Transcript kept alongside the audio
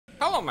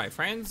Hello my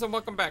friends and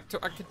welcome back to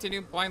our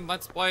continued blind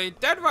Let's Play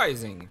Dead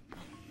Rising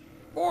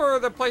for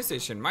the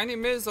PlayStation. My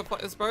name is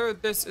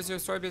FlightlessBird, this is your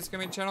story-based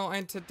gaming channel,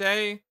 and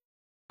today,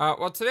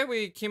 today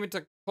we came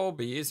into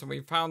Colby's and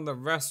we found the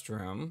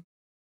restroom.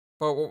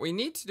 But what we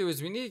need to do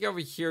is we need to go over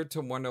here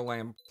to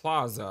Wonderland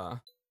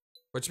Plaza,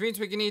 which means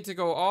we need to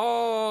go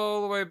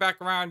all the way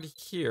back around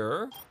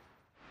here,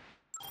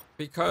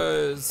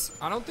 because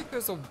I don't think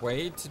there's a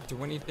way to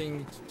do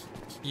anything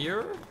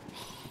here.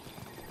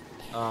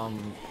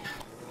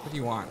 What do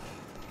you want?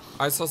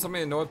 I saw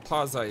somebody in North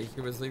Plaza.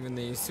 He was leaving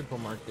the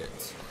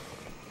supermarket.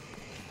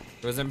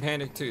 He was in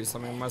panic too.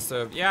 Somebody must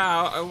have,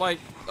 yeah, like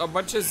a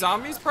bunch of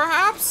zombies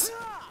perhaps?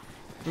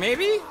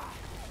 Maybe?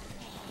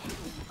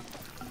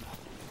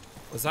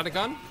 Was that a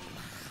gun?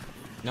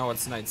 No,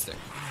 it's a nightstick.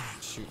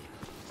 Shoot.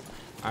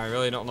 I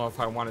really don't know if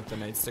I wanted the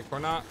nightstick or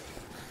not.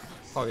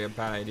 Probably a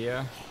bad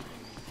idea.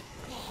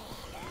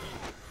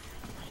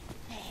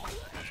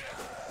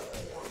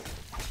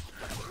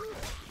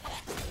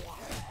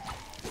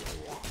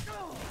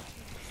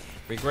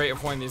 Be great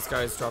if one of these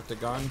guys dropped a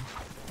gun.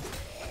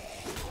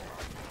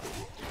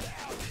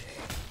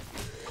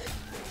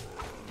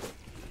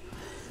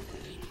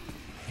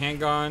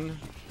 Handgun.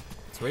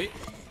 Sweet.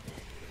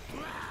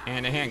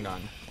 And a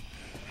handgun.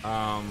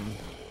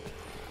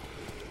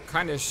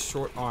 Kind of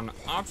short on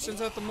options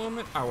at the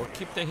moment. I will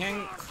keep the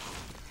hand.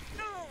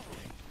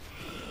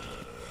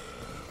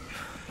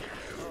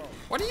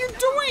 What are you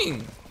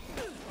doing?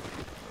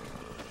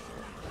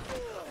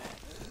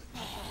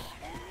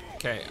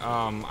 Okay,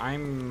 I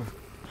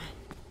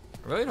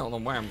really don't know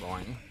where I'm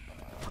going.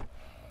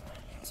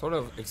 Sort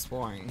of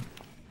exploring.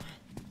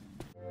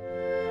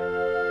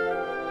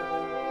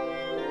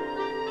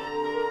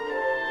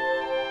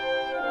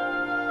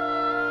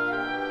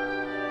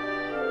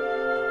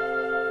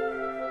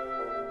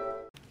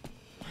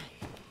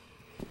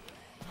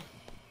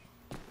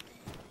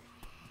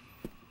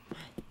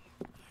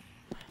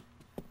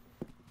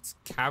 It's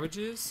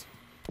cabbages.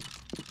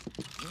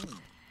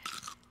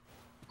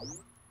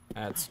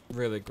 That's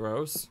really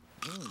gross.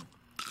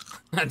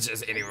 That's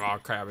just eating raw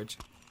cabbage.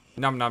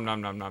 Nom nom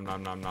nom nom nom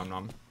nom nom nom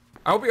nom.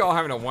 I hope you all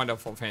having a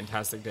wonderful,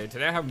 fantastic day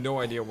today. I have no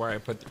idea where I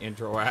put the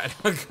intro at,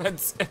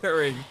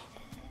 considering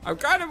I'm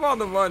kind of on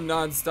the run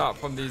non-stop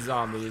from these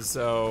zombies,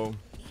 so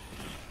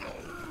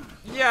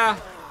yeah,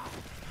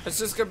 it's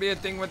just gonna be a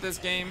thing with this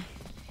game.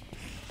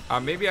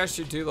 Maybe I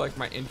should do like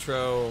my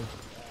intro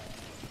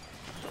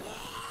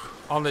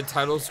on the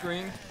title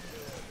screen.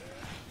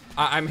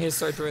 I may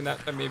start doing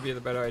that. That may be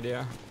the better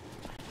idea.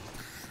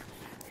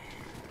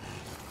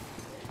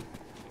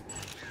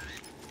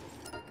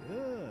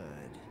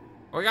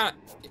 Oh, we got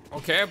it.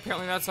 Okay,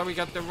 apparently that's how we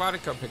got the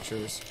erotica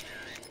pictures.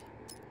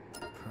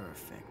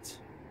 Perfect.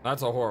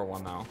 That's a horror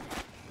one though.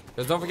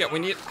 Because don't forget, we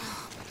need.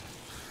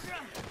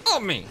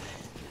 Oh me.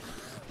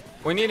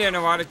 We need an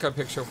erotica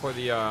picture for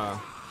the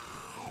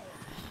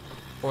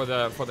for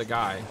the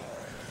guy.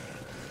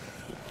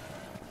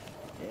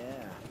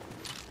 Yeah.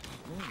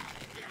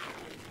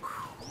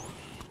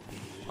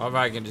 Or if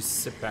I can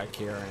just sit back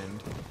here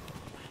and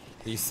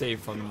be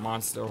safe from the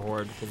monster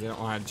horde because they don't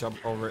want to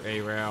jump over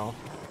a rail.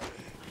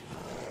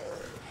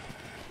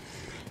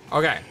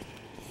 Okay.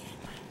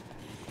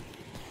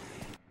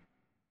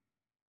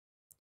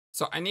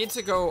 So I need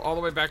to go all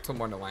the way back to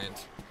Wonderland.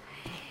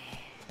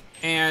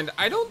 And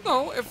I don't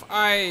know if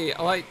I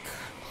like...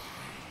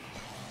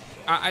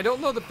 I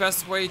don't know the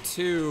best way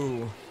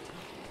to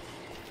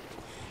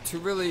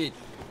really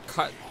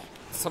cut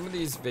some of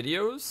these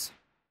videos.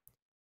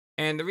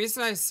 And the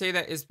reason I say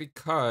that is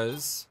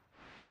because...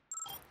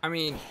 I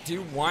mean, do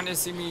you want to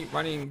see me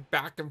running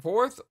back and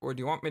forth? Or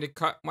do you want me to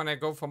cut when I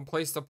go from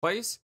place to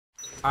place?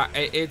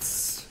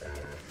 It's...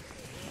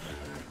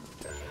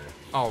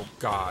 Oh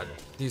god,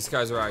 these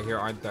guys are out here,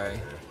 aren't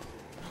they?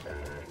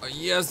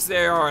 Yes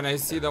they are, and I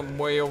see them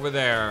way over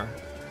there.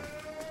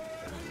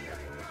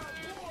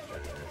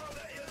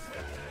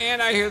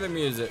 And I hear the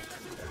music.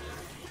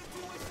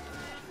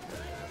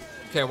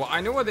 Okay, well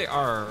I know where they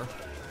are,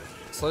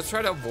 so let's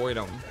try to avoid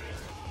them.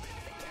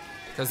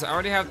 Because I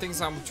already have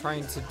things I'm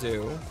trying to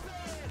do.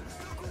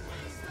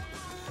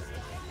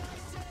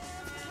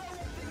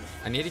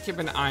 I need to keep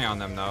an eye on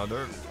them though.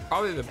 They're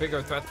probably the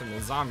bigger threat than the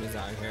zombies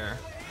out here.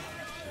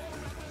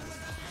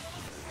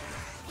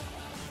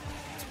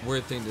 It's a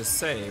weird thing to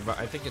say, but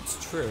I think it's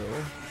true.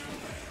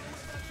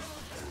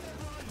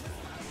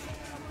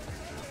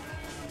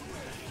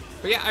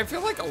 But yeah, I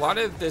feel like a lot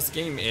of this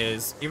game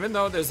is, even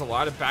though there's a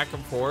lot of back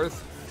and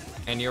forth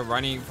and you're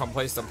running from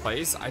place to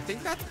place, I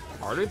think that's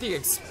part of the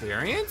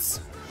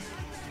experience.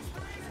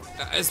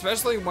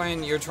 Especially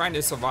when you're trying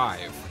to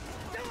survive.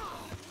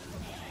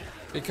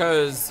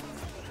 Because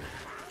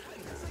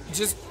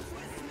just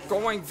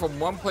going from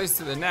one place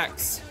to the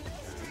next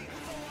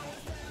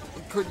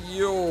could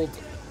yield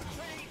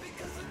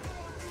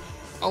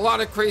a lot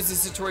of crazy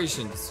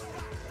situations.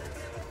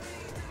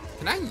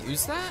 Can I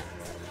use that?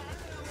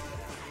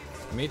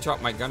 I may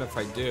drop my gun if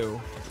I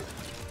do.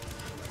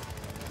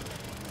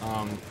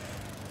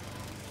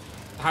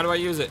 How do I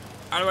use it?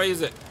 How do I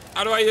use it?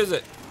 How do I use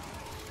it?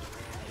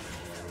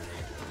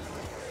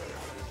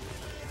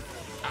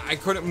 I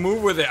couldn't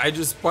move with it. I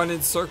just spun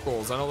in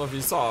circles. I don't know if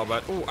you saw,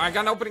 but oh, I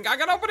got an opening. I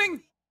got an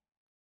opening.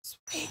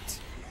 Sweet.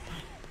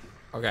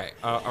 Okay.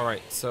 All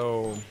right.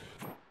 So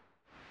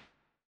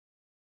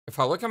if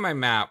I look at my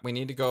map, we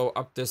need to go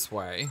up this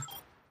way.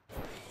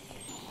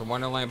 The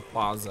Wonderland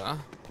Plaza.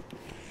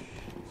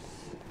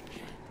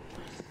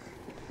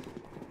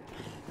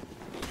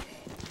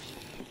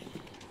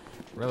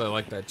 Really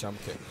like that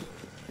jump kick.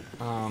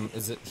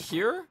 Is it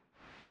here?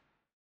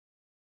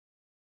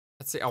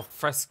 Let's see. Oh,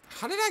 fresco.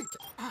 How did I?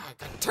 Oh, I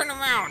gotta turn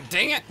around.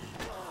 Dang it!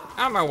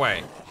 Out of my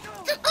way.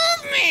 Get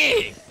off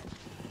me!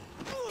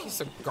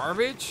 Piece of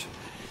garbage.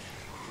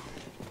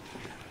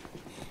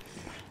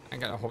 I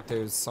gotta hope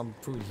there's some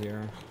food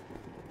here.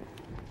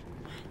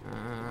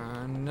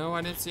 No,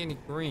 I didn't see any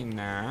green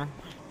there.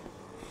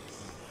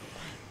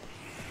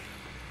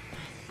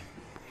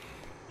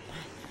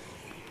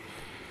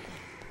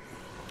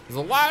 There's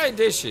a lot of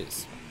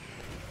dishes.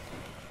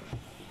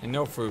 And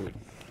no food.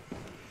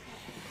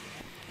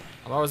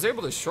 Although I was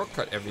able to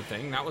shortcut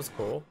everything, that was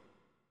cool.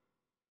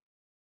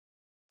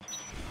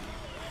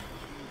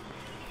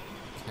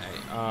 Okay,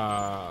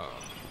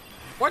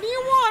 what do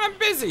you want? I'm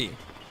busy.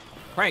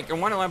 Frank, in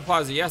Wonderland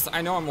Plaza. Yes,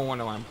 I know I'm in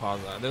Wonderland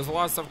Plaza. There's a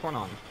lot of stuff going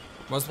on.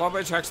 Most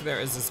popular attraction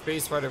there is the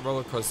Space Rider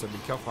roller coaster. Be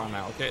careful on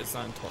that, okay? It's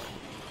not in toy.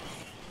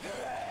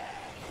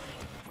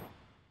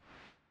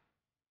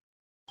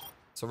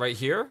 So right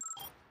here.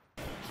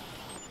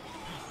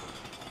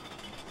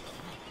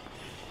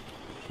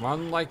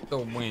 Run like the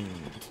wind.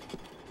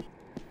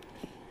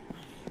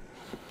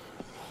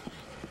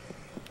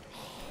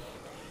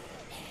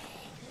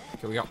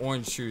 Okay, we got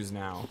orange shoes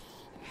now.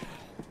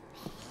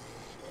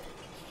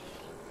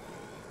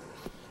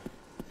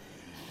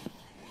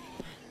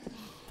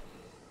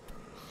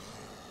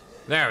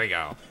 There we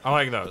go. I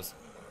like those.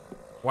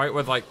 White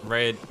with like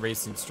red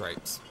racing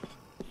stripes.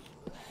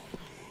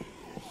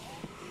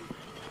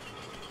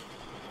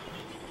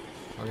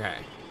 Okay.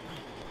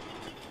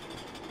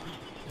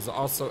 There's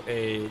also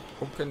a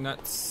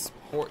coconut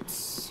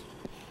sports.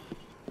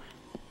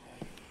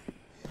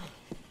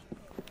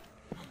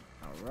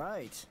 All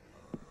right.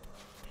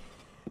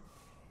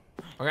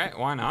 Okay,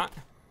 why not?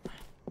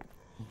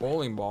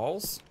 Bowling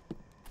balls.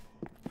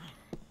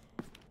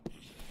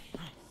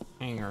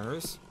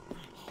 Hangers.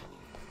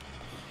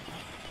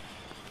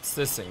 It's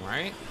this thing,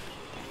 right?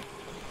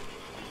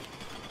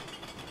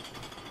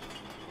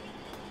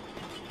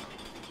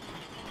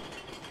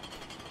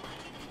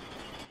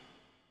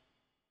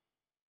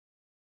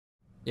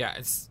 Yeah,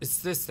 it's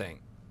this thing.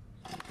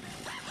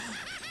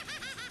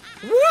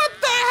 What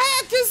the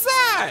heck is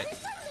that?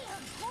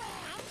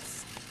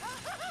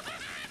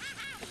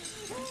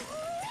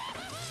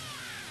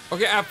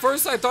 Okay, at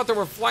first I thought there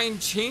were flying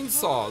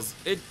chainsaws.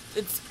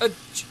 It's a...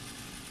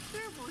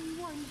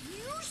 Everyone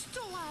used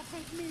to laugh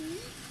at me.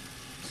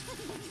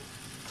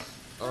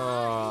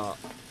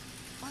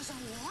 Was a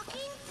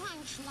walking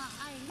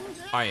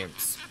punchline. I am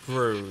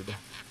screwed.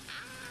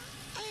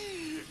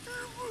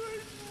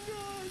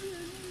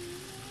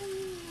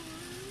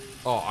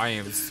 Oh, I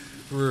am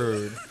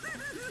screwed.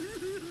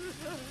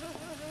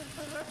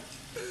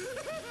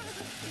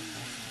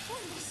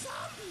 When the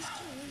zombies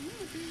came,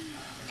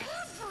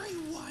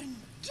 everyone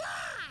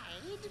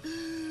died.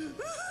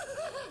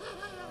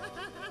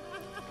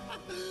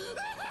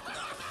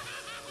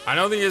 I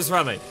don't think it's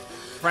friendly.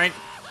 Frank.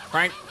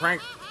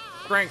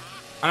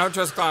 I don't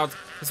trust clouds,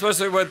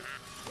 especially with...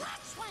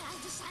 That's why I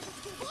decided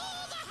to give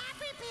all the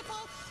happy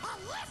people a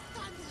lift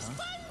on this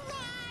fun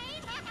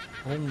ride.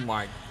 Oh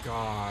my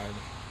god.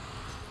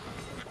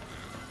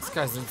 This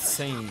guy's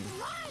insane.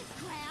 Right,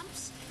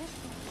 Gramps. If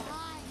the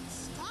ride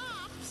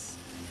stops,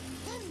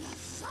 then the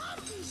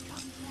zombies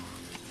come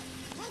back.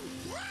 And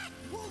that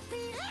won't be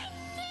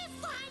any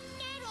fun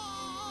at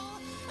all.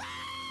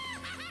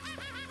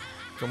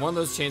 Can one of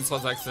those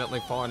chainsaws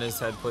accidentally fall on his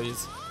head,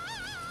 please?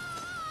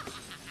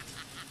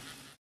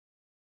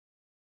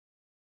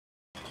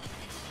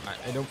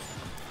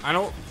 I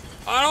don't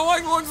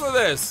like the looks of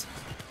this.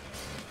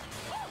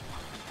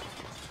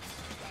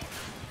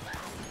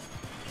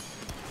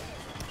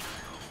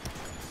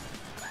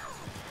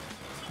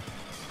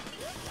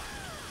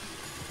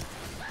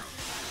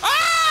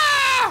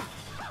 Ah!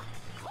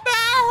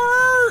 That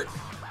hurt.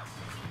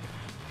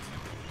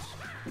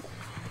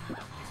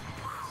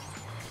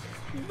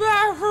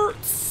 That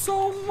hurt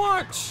so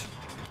much.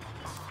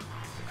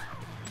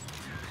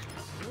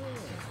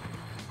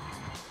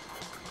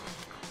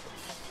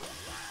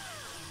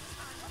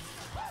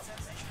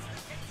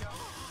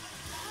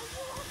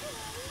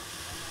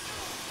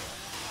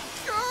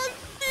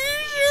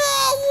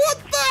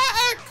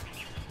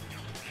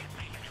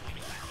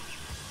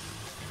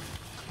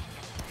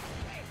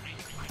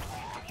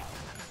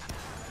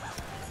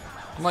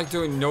 I'm like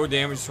doing no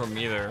damage to him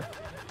either.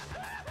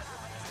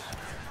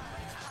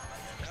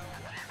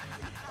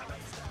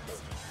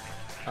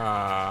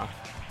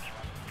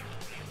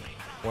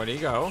 Where'd he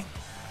go?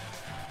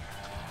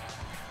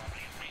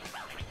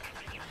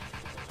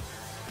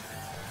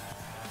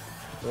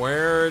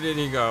 Where did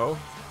he go?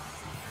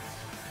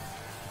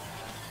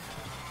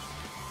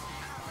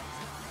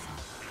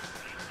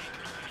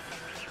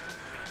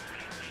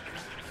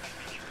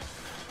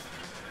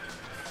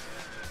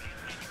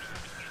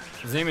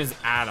 His name is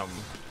Adam.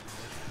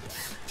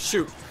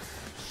 Shoot.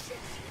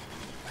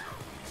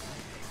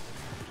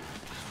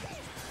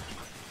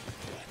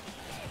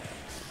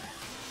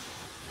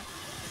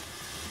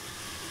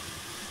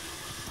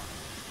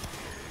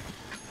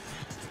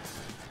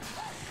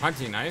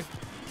 Hunting knife.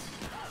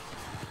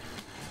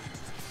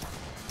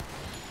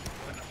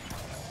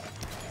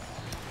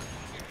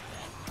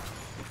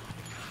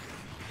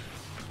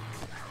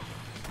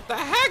 What the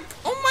heck?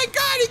 Oh my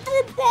god, he threw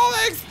a ball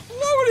that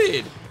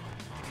exploded!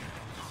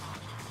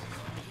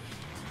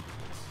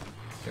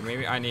 Okay,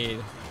 maybe I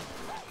need...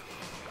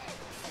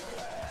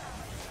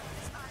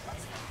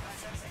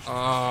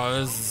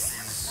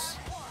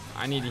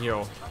 I need to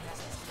heal.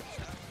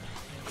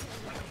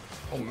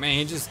 Oh man,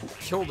 he just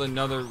killed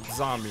another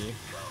zombie.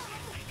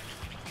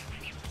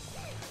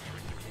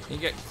 You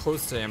get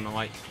close to him and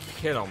like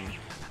hit him.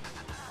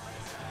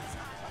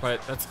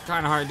 But that's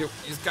kind of hard to do.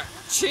 He's got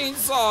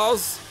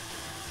chainsaws.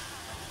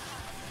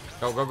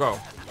 Go, go, go.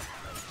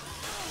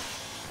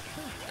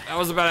 That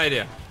was a bad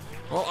idea.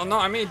 Well, no,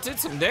 I mean, it did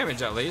some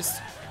damage at least.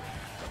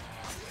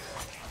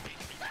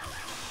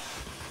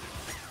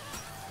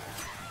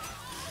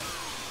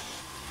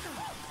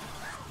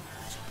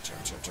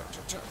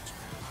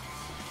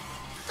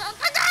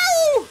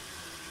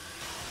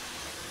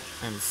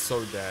 I'm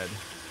so dead.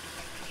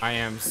 I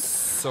am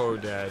so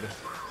dead.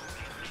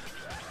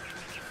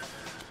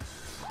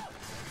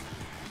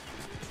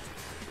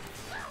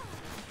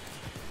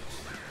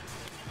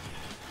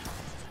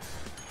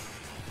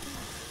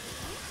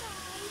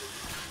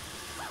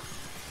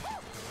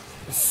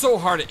 It's so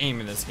hard to aim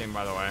in this game,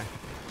 by the way.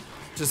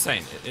 Just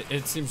saying,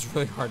 it seems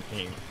really hard to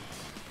aim.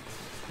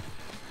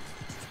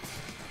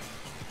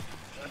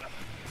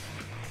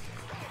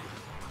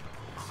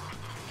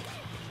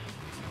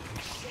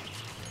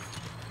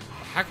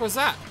 The heck was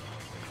that?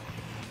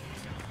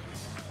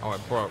 Oh,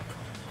 it broke.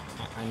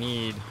 I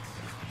need...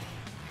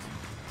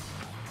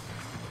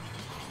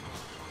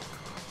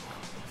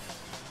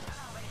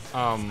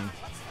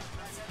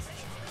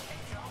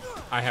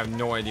 I have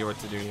no idea what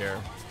to do here.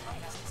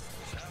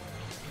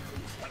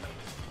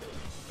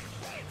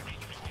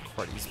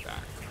 Party's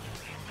back.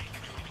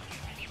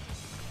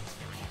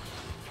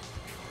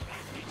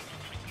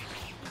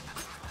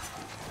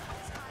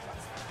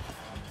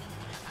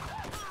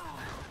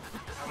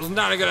 That was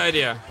not a good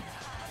idea.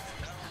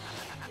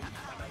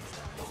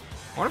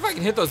 I wonder if I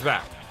can hit those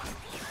back.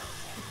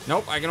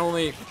 Nope, I can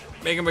only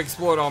make him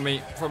explode on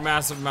me for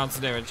massive amounts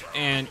of damage.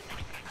 And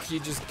he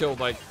just killed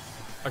like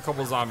a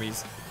couple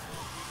zombies.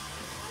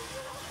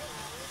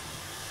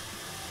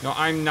 No,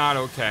 I'm not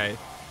okay.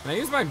 Can I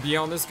use my B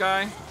on this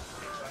guy?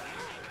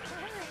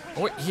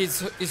 Oh wait, he's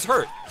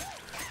hurt.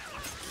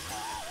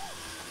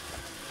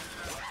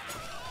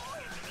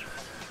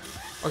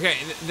 Okay,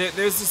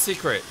 there's the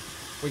secret.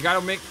 We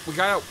gotta wait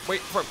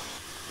for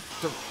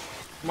to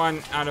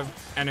run out of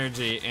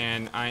energy,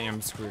 and I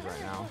am screwed right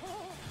now.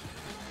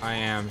 I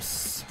am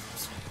so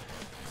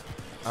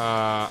screwed.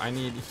 I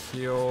need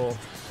heal.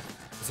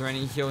 Is there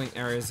any healing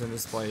areas in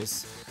this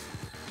place?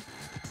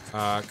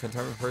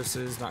 Contemporary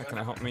purses, not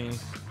gonna help me.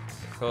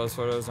 Pillows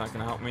photos, not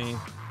gonna help me.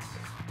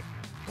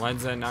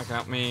 Lenza, not gonna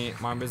help me.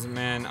 Mom Business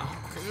Man.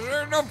 Oh,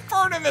 there's no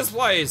fern in this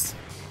place!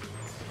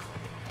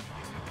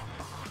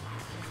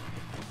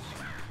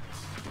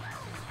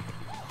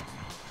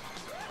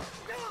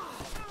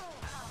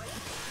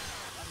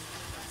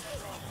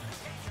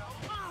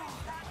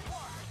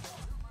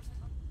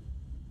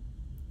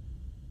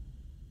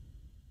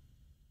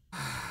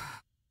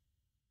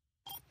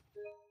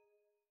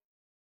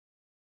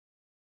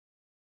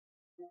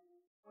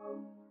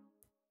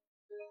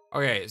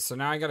 Okay, so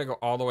now I gotta go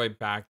all the way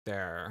back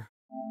there.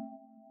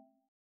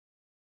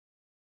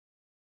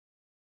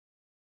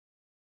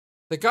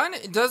 The gun,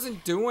 it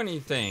doesn't do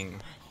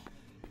anything.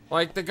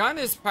 Like, the gun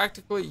is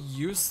practically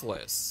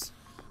useless.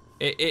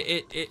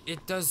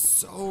 It does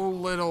so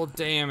little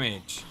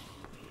damage.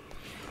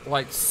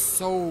 Like,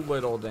 so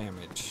little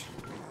damage.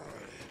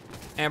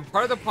 And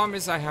part of the problem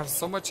is I have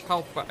so much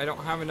health, but I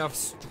don't have enough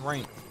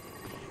strength.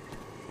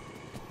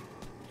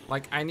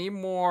 Like, I need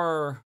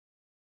more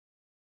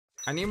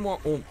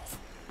oomph.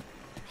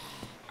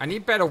 I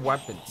need better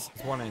weapons,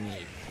 is what I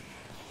need.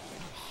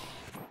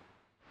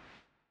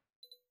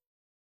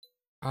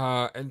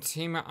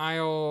 Entertainment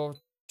aisle,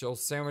 Jill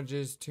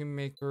sandwiches, tomb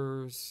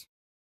makers.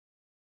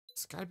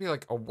 It's gotta be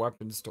like a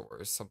weapon store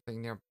or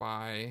something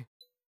nearby.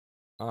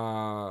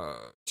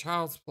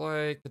 Child's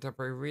play,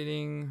 contemporary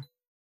reading,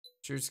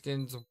 shoe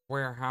skins,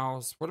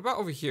 warehouse. What about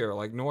over here,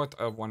 like north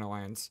of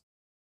Wonderlands?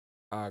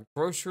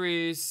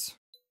 Groceries.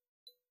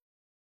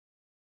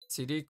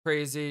 CD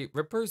Crazy,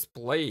 Ripper's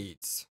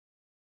Blades.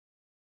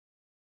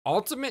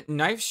 Ultimate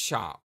Knife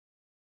Shop.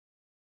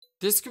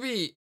 This could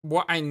be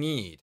what I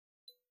need.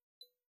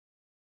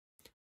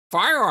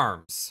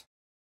 Firearms.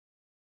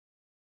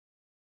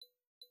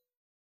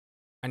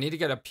 I need to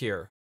get up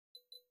here.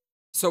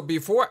 So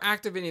before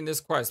activating this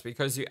quest,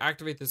 because you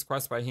activate this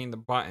quest by hitting the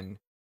button,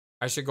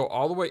 I should go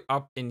all the way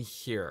up in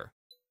here.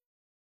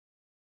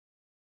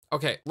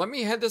 Okay, let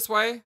me head this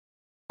way.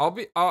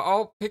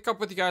 I'll pick up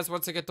with you guys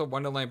once I get to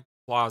Wonderland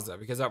plaza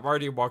because I've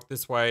already walked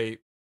this way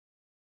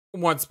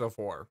once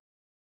before.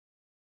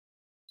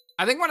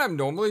 I think when I'm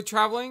normally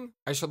traveling,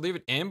 I should leave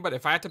it in, but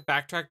if I had to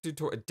backtrack due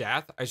to a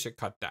death, I should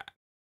cut that.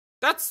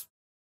 I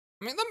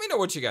mean, let me know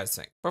what you guys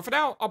think. But for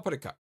now, I'll put a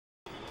cut.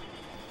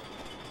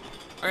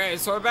 Okay,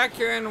 so we're back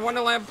here in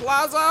Wonderland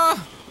Plaza. I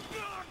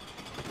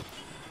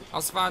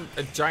also found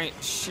a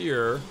giant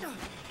shear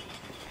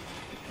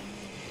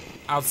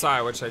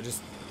outside, which I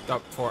just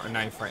up for a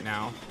knife right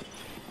now.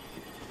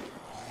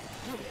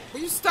 Will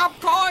you stop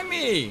calling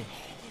me?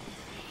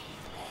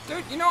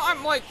 Dude, you know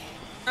I'm like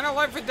in a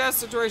life or death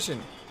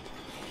situation.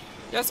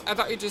 Yes, I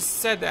thought you just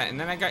said that and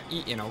then I got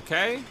eaten,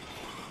 okay?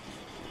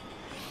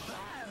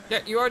 Yeah,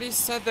 you already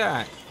said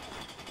that.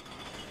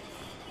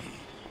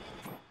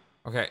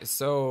 Okay,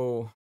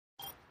 so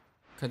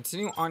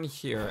continue on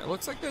here. It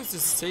looks like there's a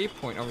save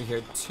point over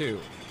here too,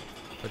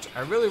 which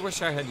I really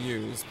wish I had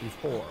used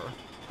before.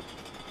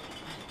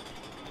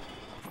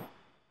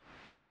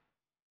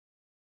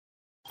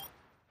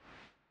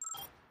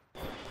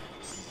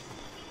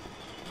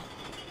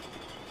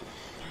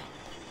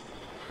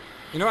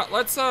 You know what?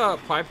 Let's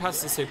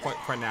bypass the save point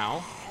for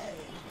now.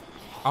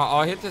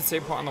 I'll hit the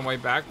save point on the way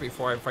back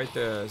before I fight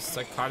the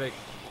psychotic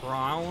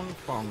clown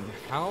from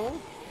hell.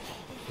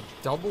 The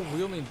double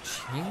wielding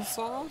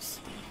chainsaws?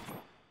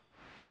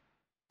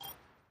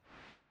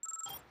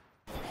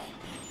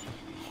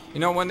 You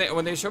know, when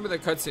they showed me the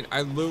cutscene,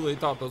 I literally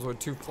thought those were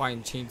two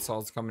flying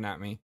chainsaws coming at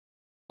me.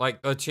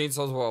 Like the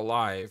chainsaws were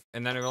alive,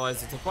 and then I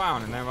realized it's a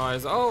clown, and then I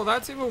realized, oh,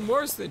 that's even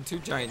worse than two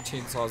giant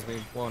chainsaws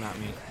being blown at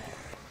me.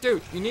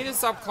 Dude, you need to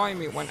stop calling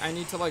me when I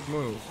need to, like,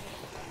 move.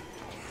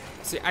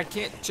 See, I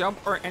can't jump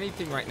or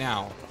anything right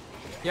now.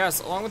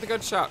 Yes, along with the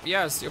gun shop.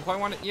 Yes, you probably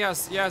want it.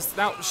 Yes, yes.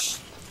 Now, shh.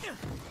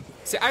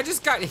 See, I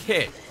just got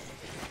hit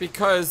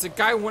because the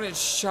guy wouldn't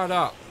shut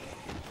up.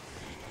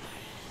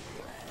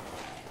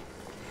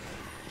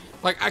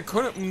 Like, I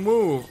couldn't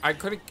move. I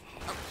couldn't...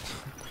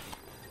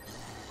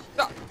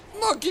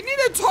 Look, you need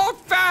to talk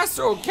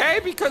faster,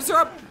 okay? Because there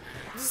are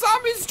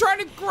zombies trying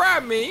to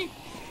grab me.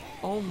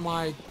 Oh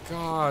my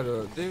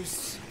god,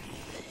 there's...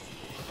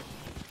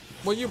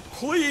 Will you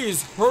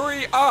please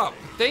hurry up?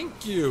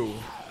 Thank you.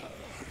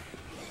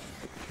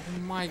 Oh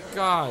my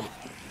god.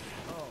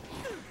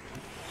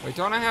 Wait,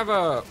 don't I have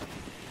a...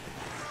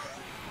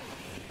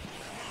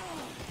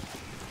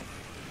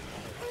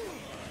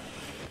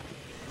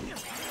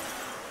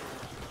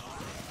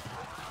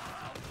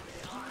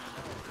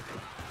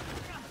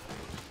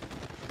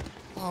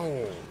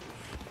 Oh.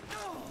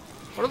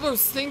 What are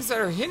those things that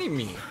are hitting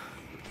me?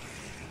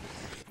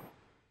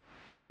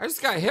 I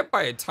just got hit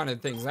by a ton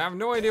of things. I have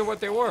no idea what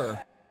they were.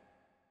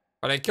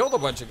 But I killed a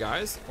bunch of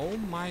guys. Oh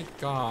my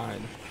god.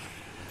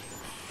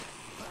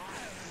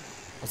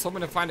 I was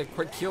hoping to find a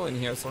quick heal in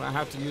here so I don't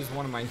have to use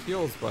one of my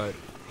heals, but...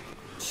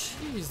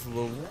 Jeez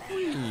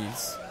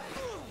Louise.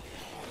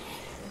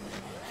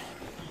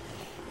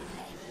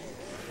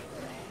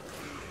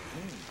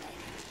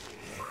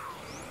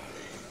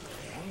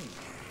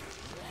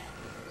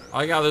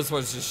 I got this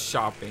one's just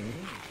shopping.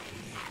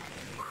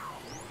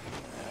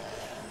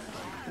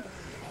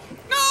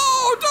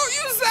 Don't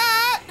use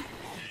that!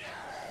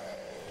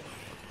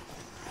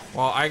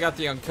 Well, I got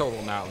the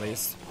unkillable now, at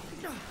least.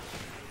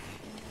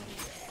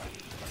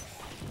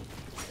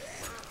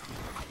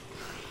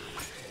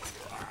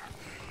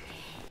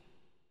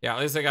 Yeah, at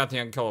least I got the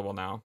unkillable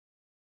now.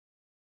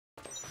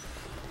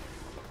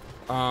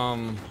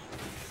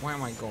 Where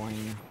am I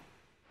going?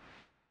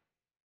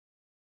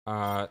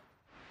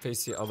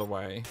 Face the other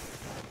way.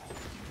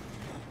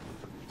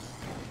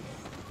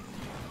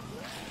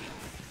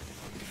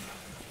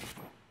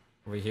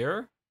 Over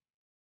here.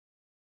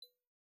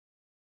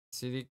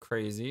 CD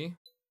Crazy.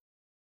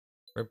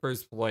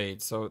 Ripper's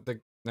Blade. So the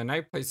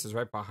knife place is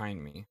right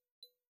behind me.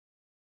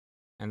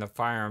 And the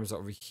firearms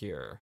over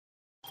here.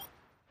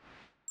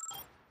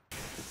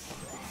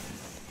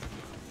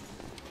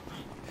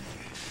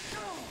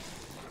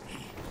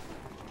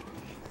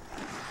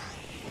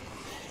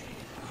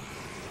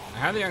 I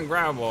have the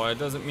ungrabbable. It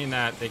doesn't mean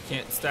that they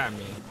can't stab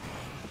me.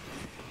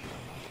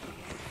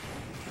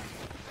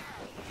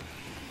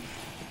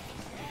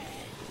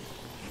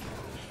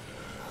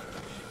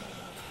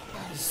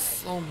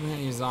 So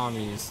many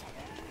zombies.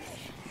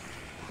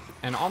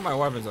 And all my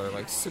weapons are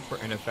like super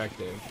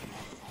ineffective.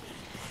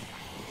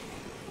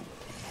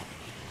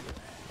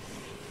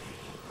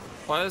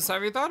 Plus,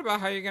 have you thought about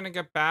how you're gonna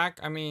get back?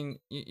 I mean,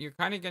 you're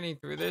kind of getting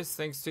through this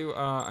thanks to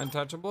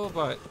Untouchable,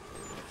 but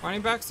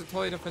running back's a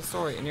totally different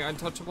story, and your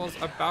Untouchable's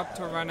about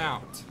to run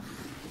out.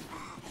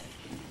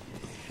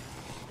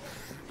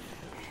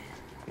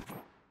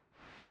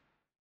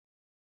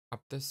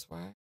 Up this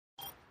way?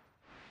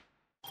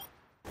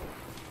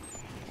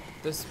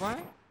 This way?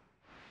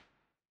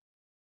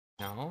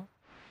 No.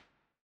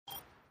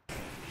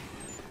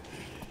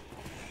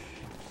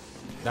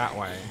 That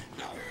way.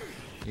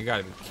 You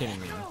gotta be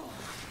kidding me.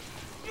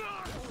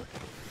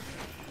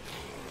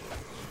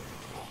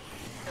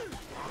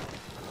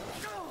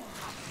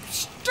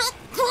 Stop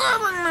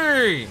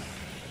grabbing me!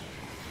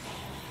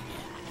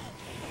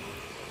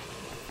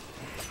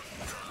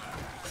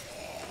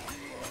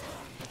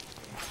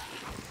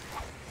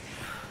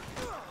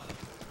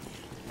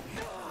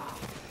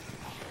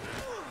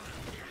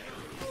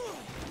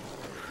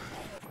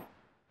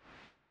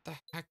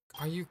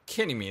 Are you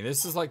kidding me?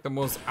 This is like the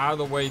most out of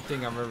the way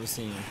thing I've ever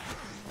seen.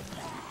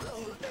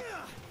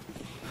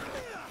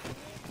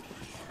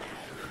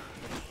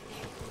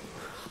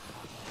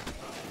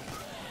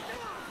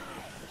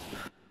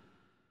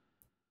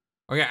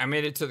 Okay, I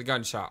made it to the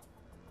gun shop.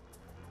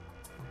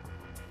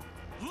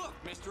 Look,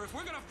 mister, if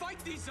we're gonna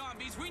fight these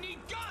zombies, we need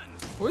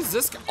guns! Who is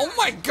this guy? Oh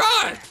my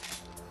god!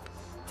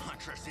 I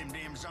trust them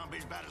damn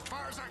zombies about as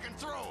far as I can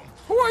throw them.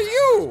 Who are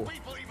you?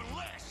 People even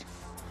less.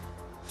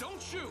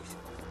 Don't shoot!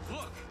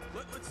 Look,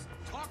 let's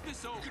talk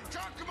this over. You can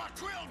talk to my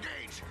 12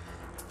 gauge.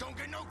 Don't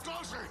get no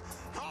closer.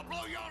 I'll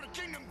blow y'all to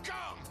kingdom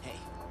come. Hey,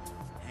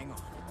 hang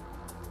on.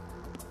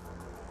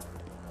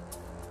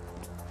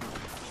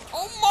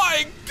 Oh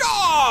my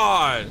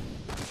god!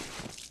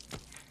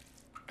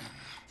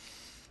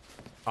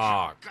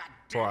 Ah, God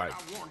damn boy. it,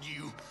 I warned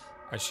you.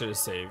 I should have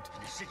saved.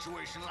 In a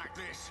situation like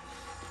this,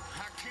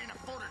 I can't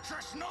afford to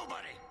trust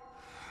nobody.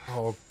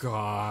 Oh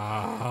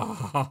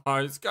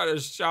god. He's got a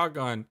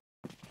shotgun.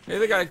 Hey,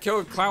 they gotta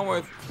kill a clown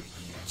with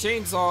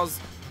chainsaws.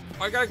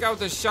 I gotta go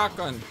with a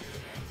shotgun.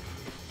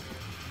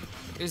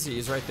 Is he?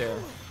 He's right there.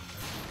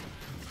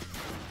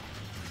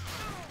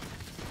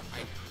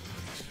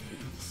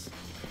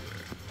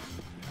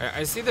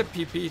 I see the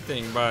PP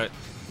thing, but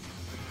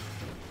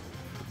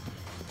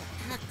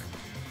heck.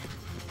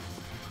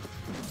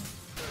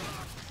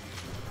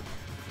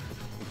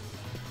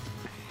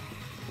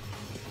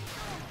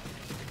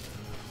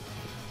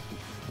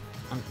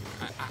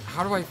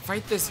 How do I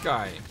fight this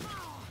guy?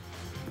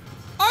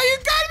 Oh, you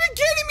gotta be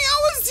kidding me! I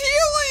was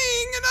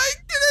healing and I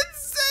didn't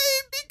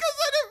save because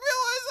I didn't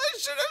realize I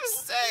should have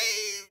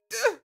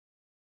saved.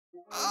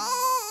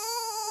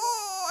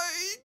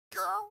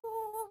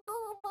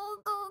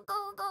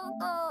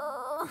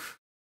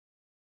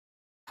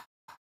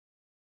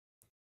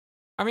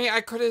 I mean,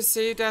 I could have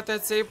saved at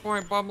that save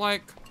point, but I'm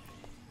like,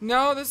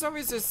 no, there's no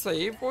reason to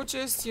save. We'll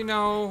just, you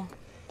know,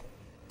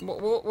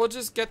 we'll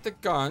just get the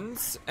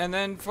guns, and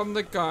then from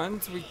the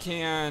guns we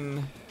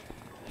can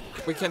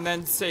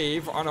then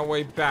save on our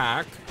way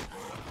back.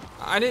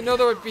 I didn't know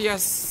there would be a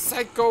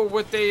psycho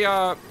with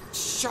a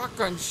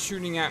shotgun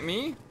shooting at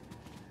me.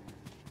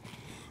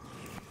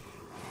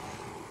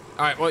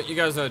 All right, well, you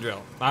guys know the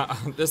drill.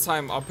 This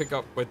time I'll pick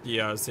up with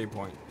the save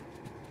point.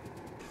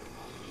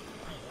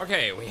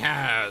 Okay, we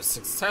have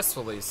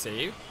successfully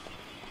saved.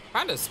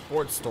 Found a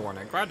sports store and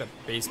I grabbed a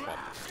baseball.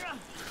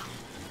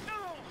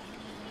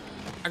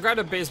 I grabbed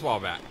a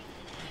baseball bat.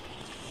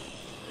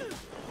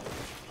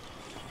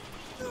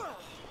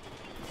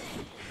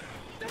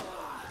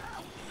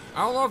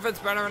 I don't know if it's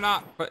better or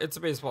not, but it's a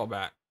baseball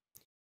bat.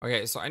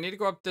 Okay, so I need to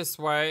go up this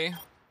way.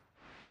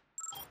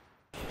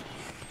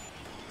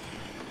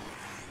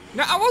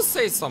 Now, I will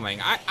say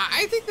something.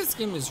 I think this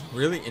game is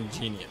really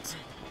ingenious.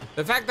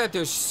 The fact that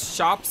there's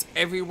shops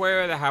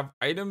everywhere that have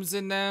items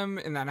in them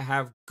and that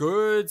have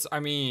goods.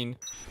 I mean,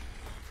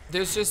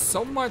 there's just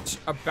so much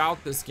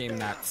about this game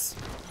that's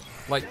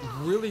like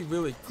really,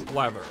 really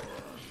clever.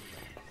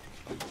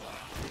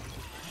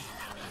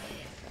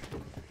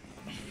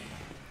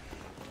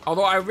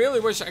 Although I really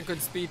wish I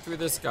could speed through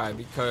this guy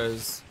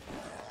because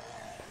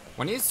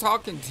when he's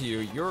talking to you,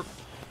 you're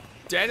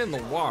dead in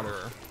the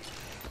water.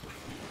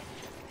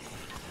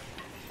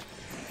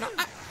 No,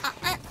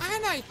 I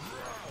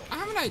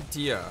have an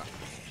idea.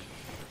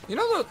 You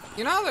know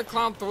how the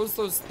clown throws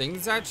those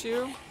things at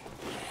you?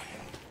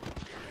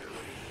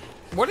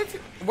 What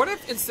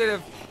if instead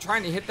of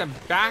trying to hit them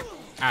back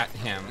at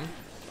him,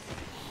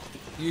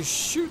 you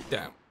shoot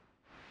them?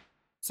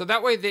 So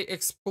that way they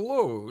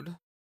explode,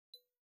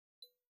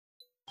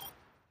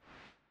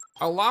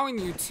 allowing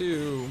you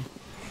to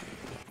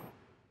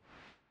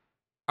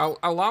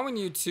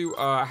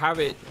have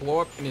it blow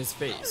up in his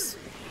face.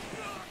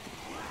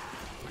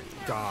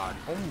 God,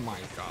 oh my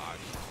god.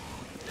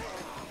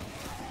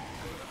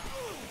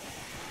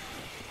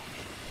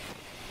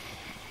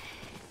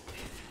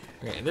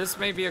 Okay, this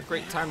may be a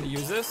great time to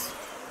use this.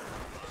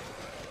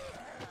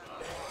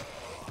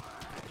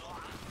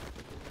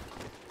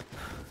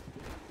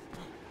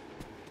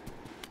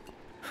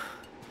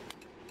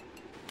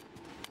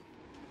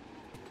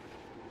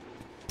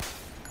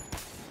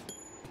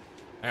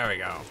 There we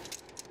go.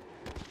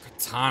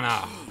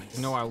 Katana.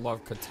 You know I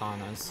love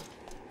katanas.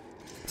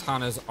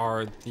 Katanas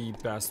are the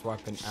best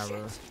weapon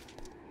ever.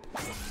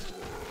 Oh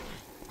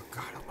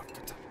god, I love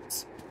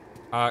katanas.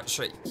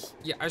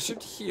 I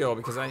should heal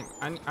because I'm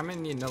gonna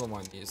need another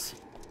one of these.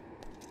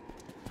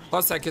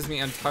 Plus that gives me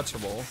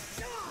untouchable,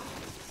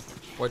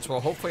 which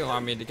will hopefully allow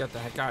me to get the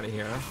heck out of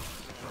here.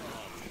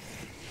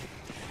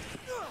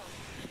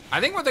 I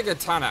think with the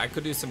katana I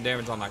could do some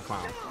damage on that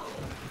clown.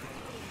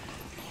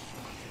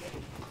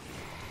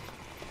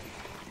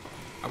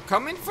 I'm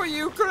coming for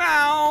you,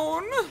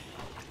 clown!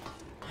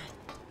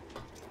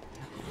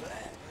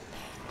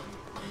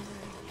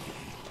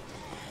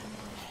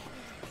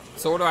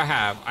 So what do I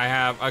have? I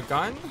have a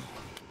gun,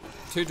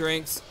 2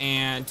 drinks,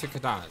 and 2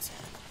 katanas.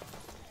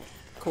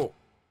 Cool.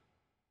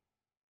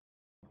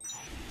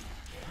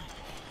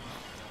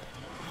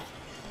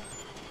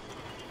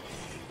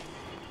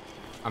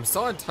 I'm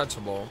still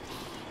untouchable.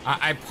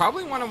 I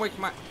probably want to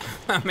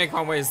make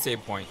my way to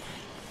save point.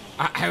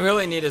 I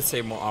really need to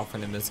save more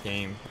often in this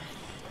game.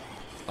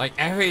 Like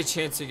every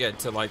chance you get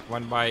to like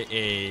run by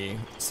a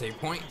save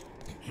point,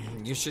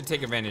 you should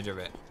take advantage of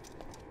it.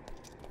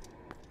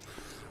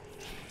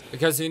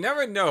 Because you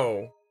never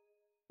know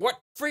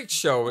what freak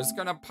show is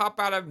gonna pop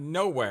out of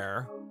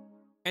nowhere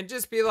and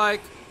just be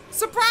like,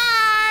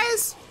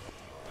 surprise!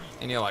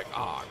 And you're like,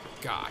 oh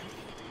God.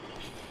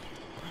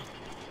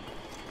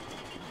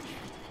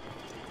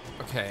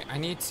 Okay, I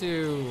need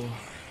to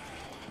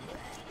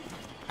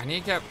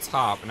get up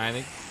top, and I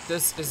think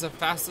this is the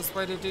fastest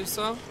way to do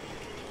so.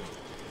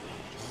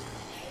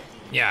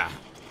 Yeah.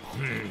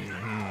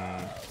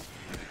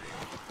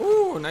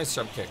 Ooh, nice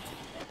jump kick.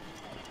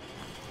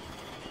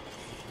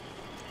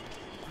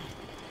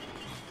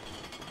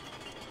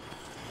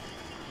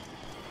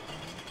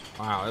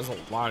 Wow, there's a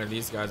lot of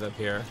these guys up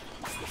here.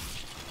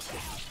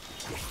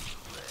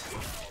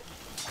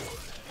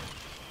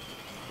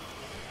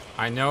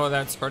 I know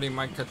that's hurting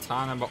my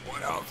katana, but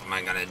what else am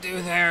I gonna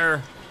do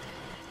there?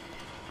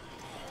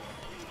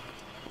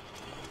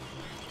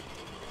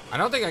 I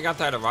don't think I got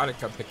that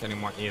erotica pick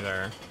anymore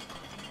either.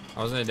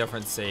 I was in a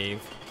different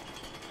save.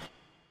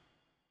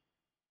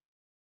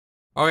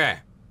 Okay.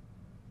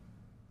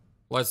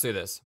 Let's do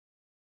this.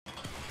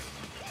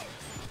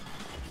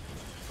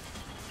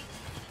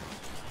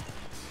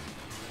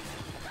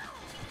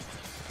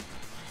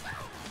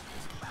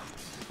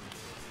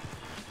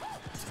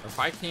 So if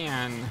I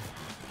can...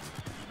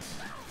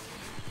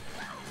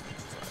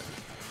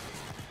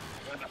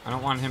 I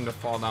don't want him to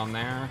fall down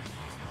there.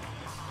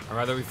 I'd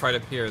rather we fight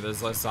up here.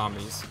 There's less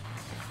zombies.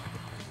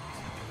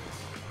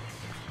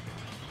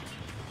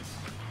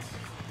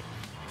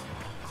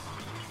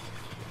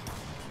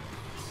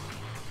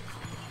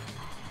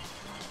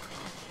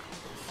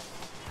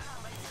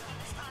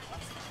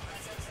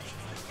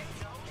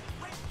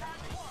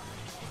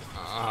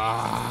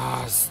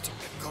 Ah,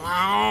 stupid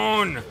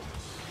clown!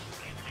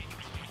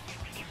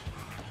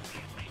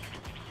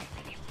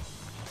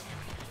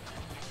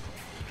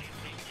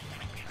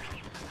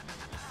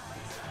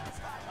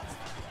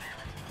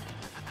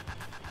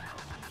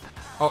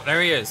 Oh,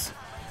 there he is.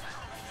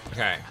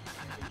 Okay.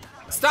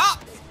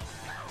 Stop!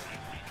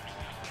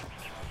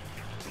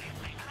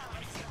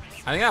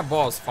 I think that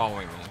ball is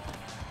following me.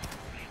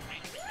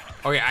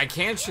 Okay, I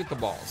can shoot the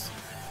balls.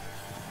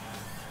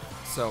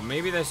 So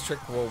maybe this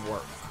trick will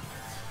work.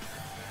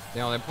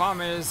 The only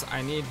problem is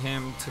I need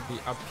him to be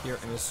up here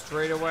in a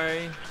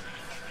straightaway,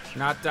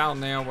 not down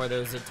there where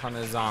there's a ton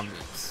of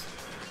zombies.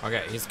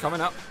 Okay, he's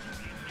coming up.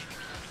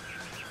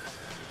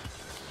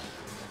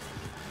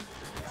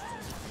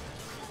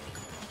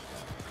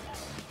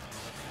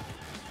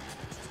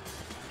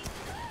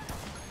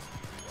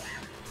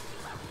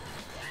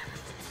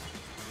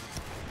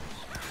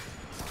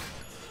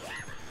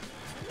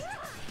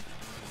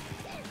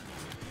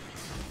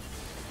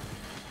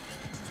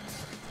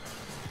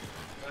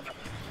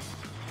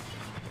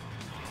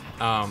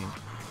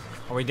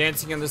 Are we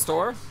dancing in the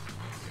store?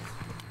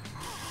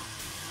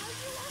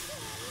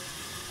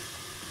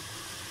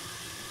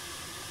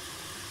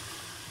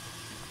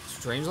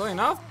 Strangely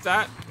enough,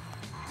 that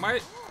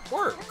might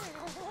work.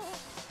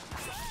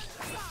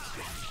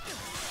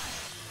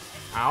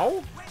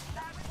 Ow.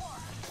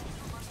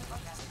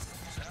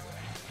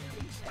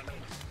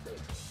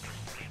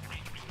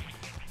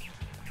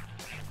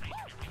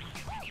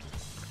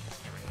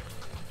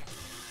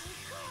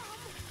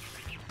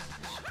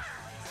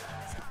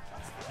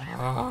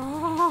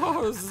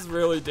 Oh, this is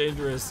really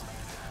dangerous.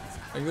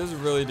 Like, this is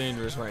really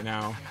dangerous right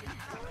now.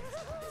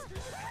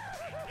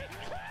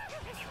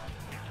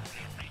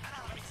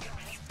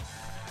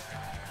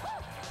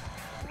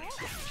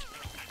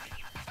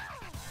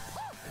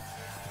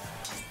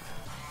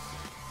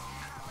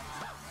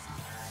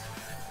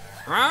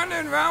 Round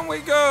and round we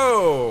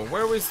go.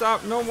 Where we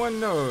stop, no one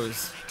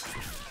knows.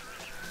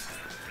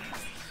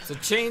 It's a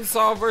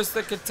chainsaw versus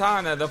the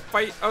katana, the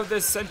fight of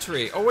the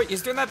century. Oh wait,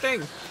 he's doing that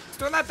thing. He's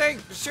doing that thing.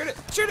 Shoot it,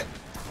 shoot it.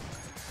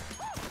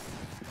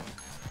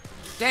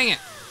 Dang it.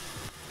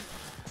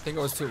 I think it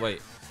was too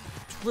late.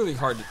 It's really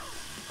hard to,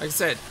 like I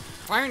said,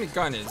 firing a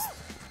gun is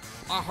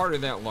a lot harder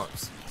than it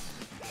looks.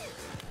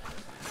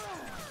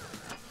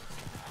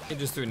 He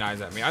just threw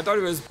knives at me. I thought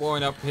he was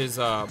blowing up his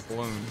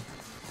balloon.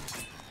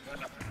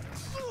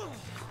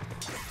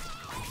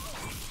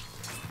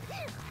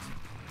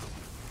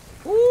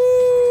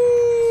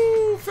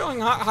 Woo! Feeling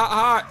hot, hot,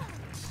 hot.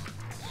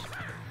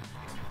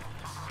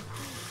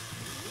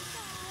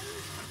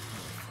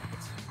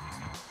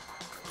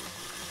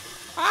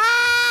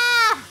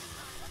 Ah!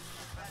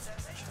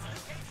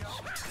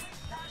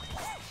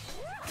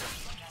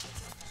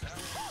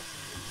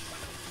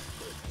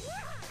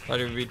 Thought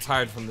he would be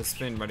tired from the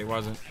spin, but he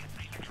wasn't.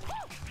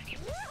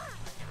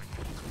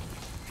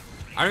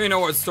 I don't even know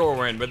what store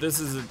we're in, but this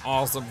is an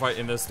awesome fight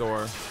in this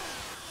store.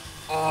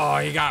 Oh,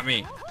 he got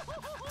me.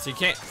 So you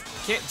can't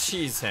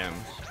cheese him.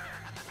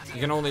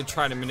 You can only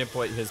try to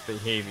manipulate his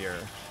behavior.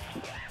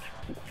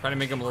 Try to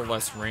make him a little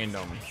less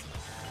random.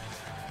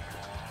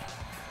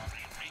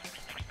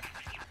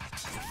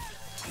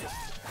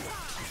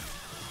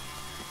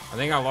 I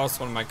think I lost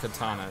one of my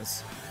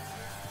katanas.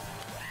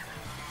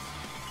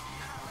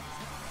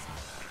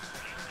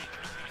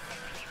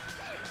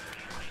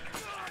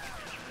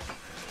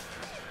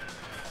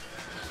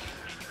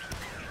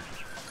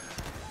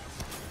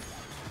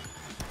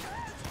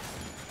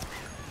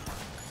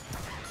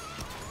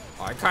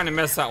 Oh, I kind of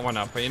messed that one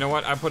up, but you know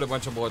what? I put a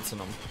bunch of bullets in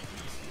them.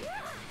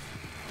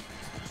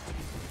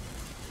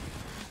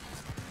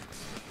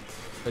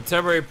 The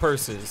temporary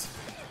purses.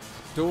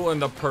 Duel in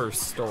the purse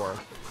store.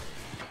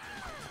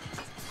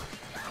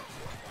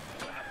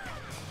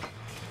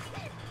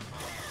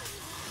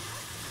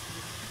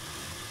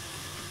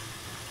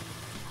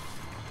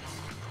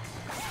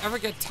 Ever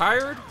get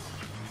tired?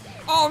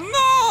 Oh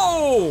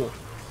no!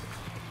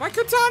 My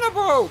katana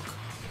broke!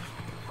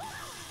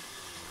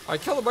 I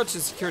killed a bunch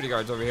of security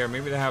guards over here.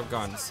 Maybe they have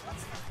guns.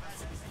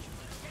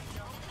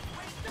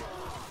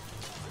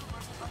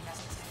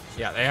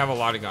 Yeah, they have a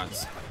lot of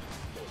guns.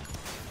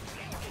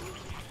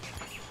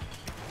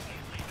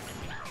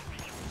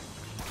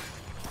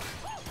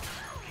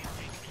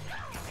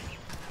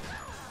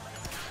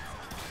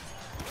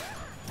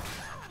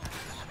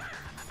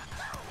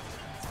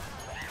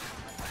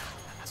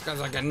 This guy's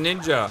like a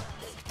ninja.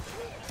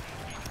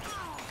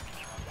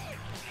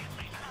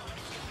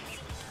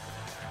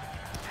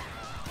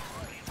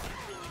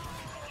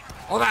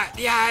 Oh, that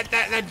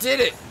did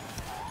it.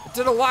 It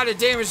did a lot of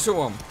damage to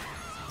him.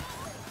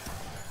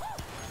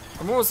 I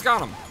almost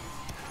got him.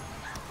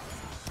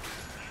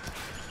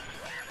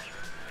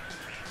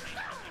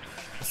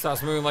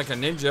 Starts moving like a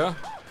ninja.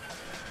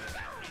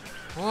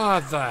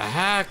 What the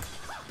heck?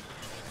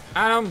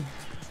 Adam,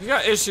 you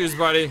got issues,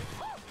 buddy.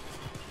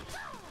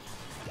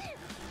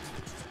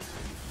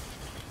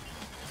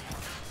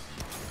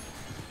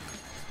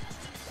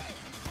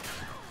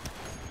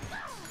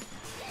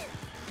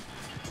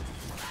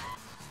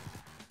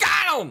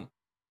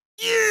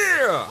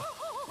 Yeah!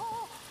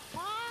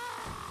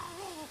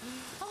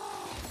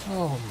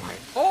 Oh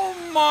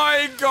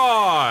my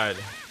god!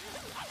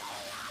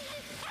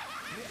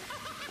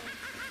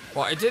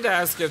 Well, I did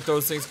ask if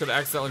those things could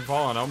accidentally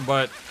fall on them,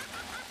 but...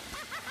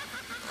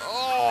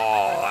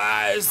 Oh,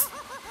 that is...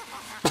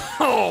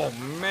 Oh,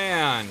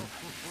 man.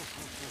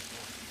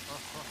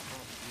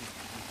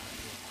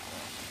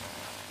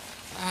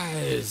 That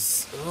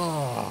is...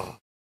 Oh.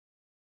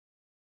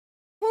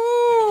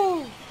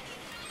 Woo!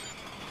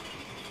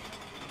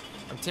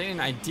 Obtain an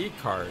ID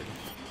card.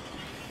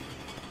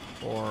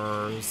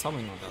 Or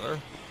something or other.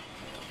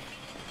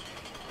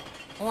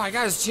 Oh, I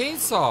got his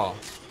chainsaw.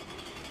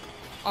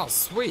 Oh,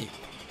 sweet.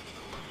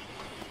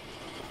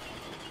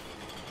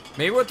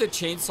 Maybe with the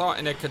chainsaw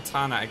and a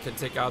katana, I could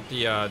take out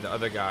the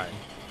other guy.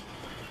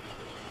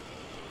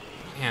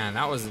 Man,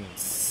 that was an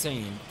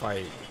insane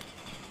fight.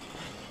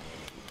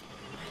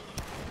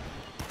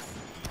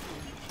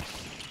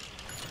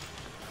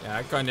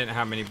 Yeah, that gun didn't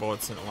have many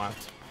bullets in it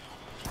left.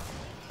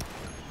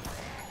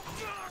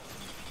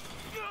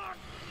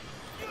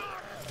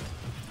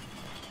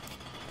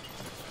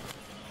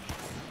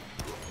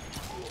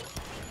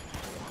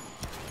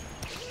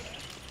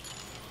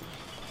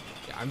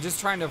 I'm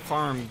just trying to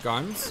farm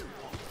guns.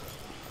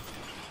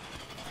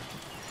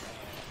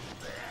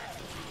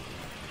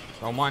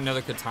 I want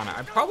another katana.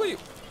 I probably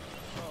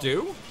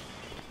do.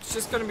 It's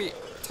just gonna be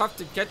tough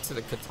to get to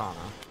the katana.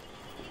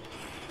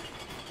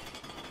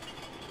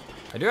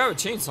 I do have a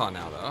chainsaw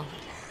now, though.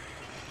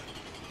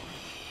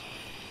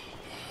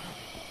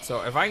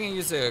 So if I can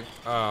use a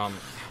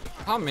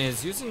problem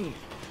is using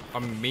a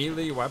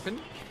melee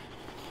weapon,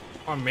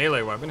 or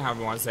melee weapon,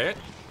 however you want to say it.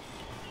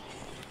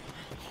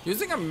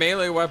 Using a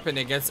melee weapon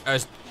against a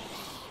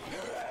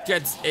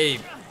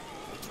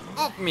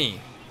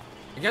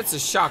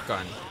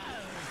shotgun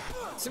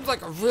seems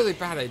like a really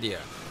bad idea.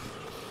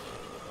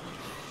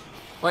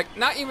 Like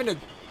not even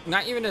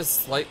a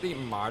slightly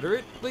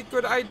moderately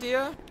good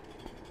idea.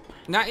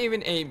 Not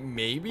even a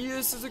maybe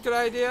this is a good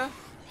idea.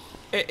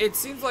 It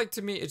seems like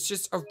to me it's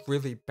just a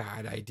really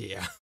bad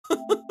idea.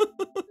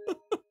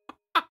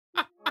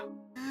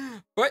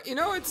 But you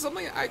know, it's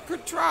something I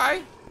could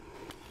try.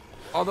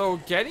 Although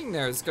getting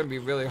there is going to be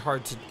really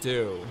hard to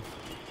do.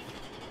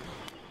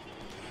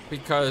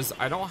 Because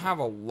I don't have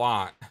a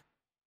lot.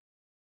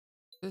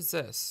 What is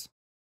this?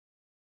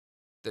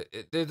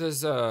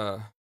 There's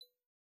a...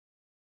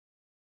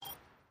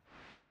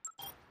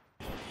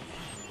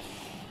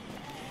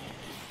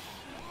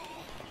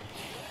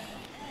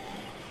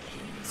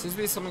 Seems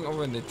to be something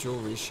over in the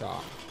jewelry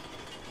shop.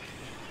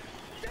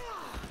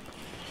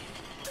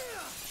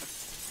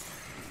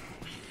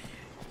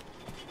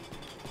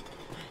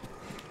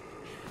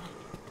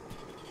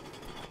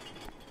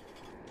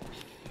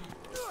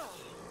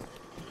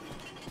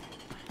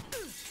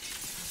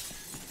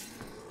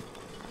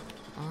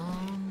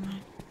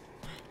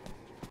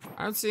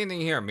 I don't see anything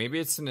here. Maybe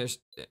it's in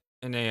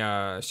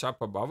a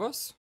shop above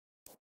us.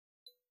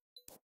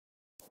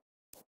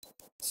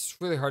 It's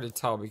really hard to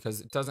tell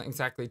because it doesn't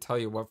exactly tell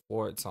you what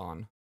floor it's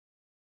on.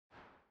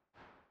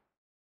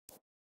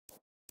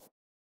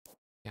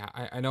 Yeah,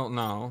 I don't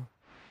know.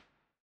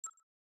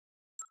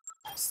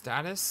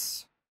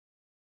 Status?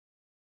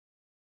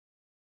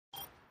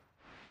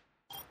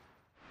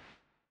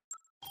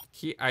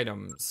 Key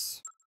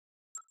items.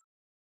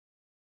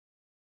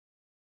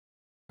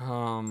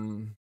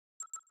 Card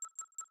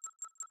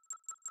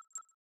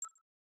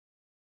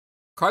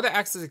that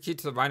acts as a key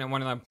to the right in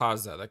Wonderland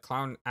Plaza. The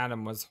clown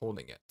Adam was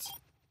holding it.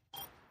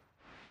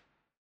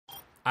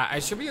 I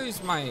should be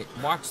using my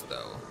watch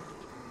though.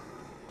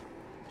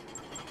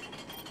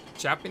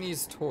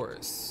 Japanese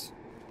tourists.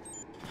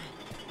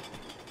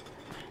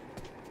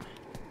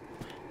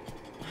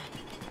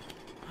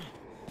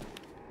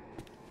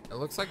 It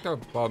looks like they're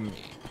above me.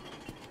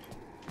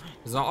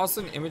 There's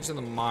also an image in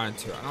the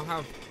monitor. I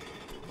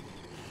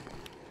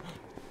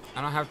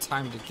don't have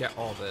time to get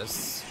all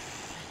this.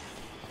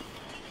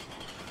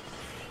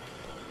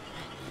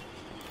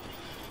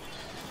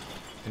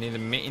 I need the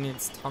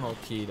maintenance tunnel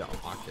key to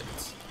unlock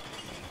it.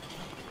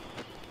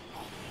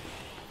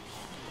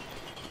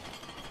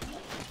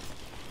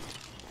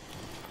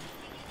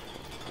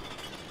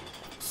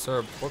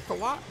 Sir, book a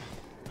lot?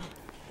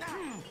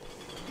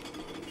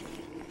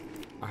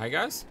 Hi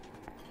guys.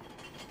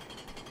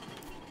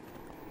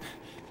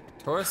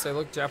 Tourists, they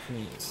look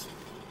Japanese.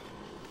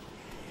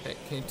 Hey,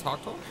 can you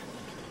talk to them?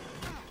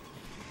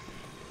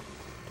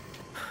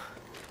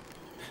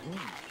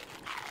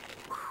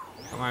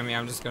 Don't mind me,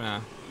 I'm just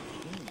gonna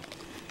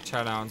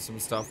chat out on some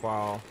stuff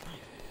while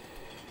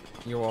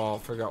you all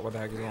figure out what the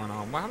heck is going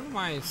on. What happened to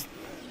my...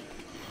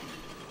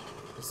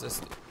 What's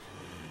this?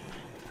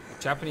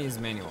 Japanese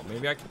manual.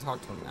 Maybe I can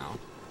talk to him now.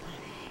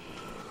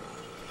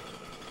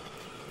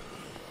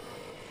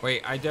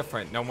 Wait, I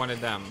different. No one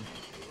of them.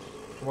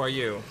 Who are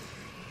you?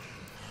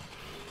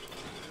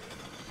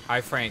 Hi,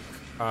 Frank.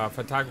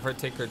 Photographer,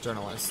 taker,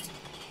 journalist.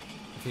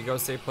 If you go,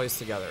 stay place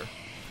together.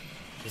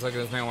 Looks like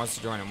this man wants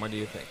to join him. What do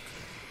you think?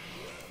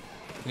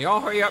 Can you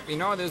all hurry up? You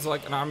know there's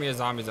like an army of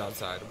zombies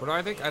outside. What do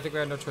I think? I think we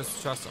have no choice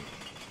to trust him.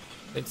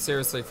 Think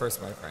seriously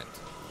first, my friend.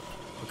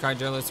 What kind of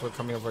journalists were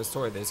coming over a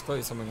story? There's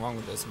clearly something wrong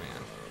with this man.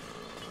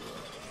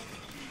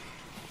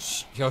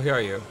 Shh, he'll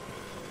hear you.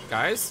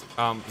 Guys?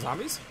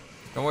 Zombies?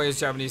 Don't worry, his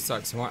Japanese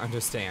sucks. He won't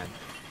understand.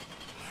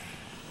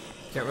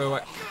 Can't really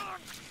what.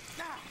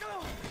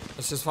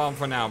 Let's just follow him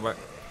for now, but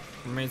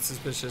remain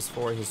suspicious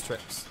for his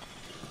tricks.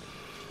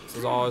 This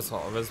is all his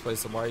fault. Of his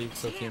place, so why are you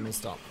so keen to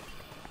stop?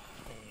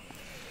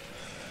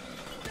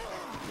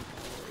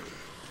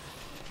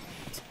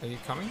 Are you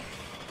coming?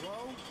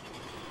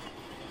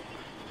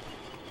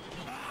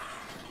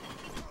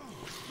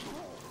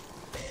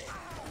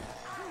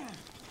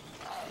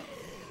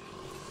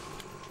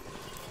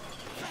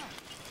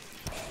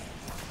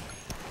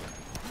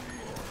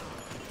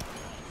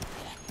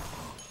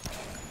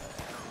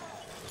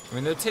 I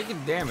mean, they're taking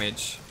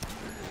damage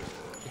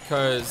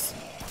because...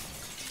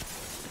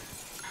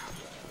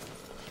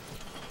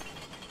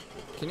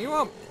 Can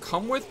you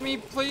come with me,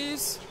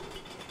 please?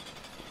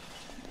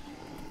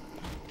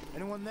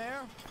 Anyone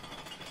there?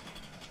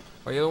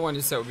 Oh, you're the one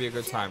who said it would be a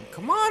good time.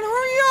 Come on,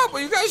 hurry up!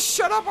 Will you guys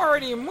shut up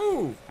already and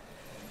move?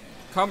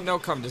 Come, no,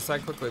 come.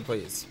 Decide quickly,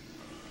 please.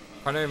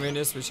 Partner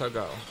minutes, we shall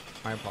go.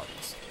 My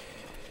apologies.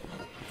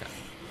 Okay.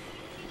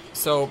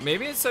 So,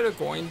 maybe instead of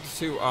going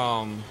to,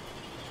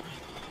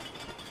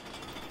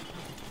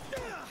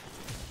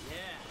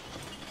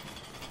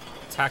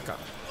 attack up.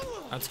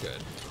 That's good.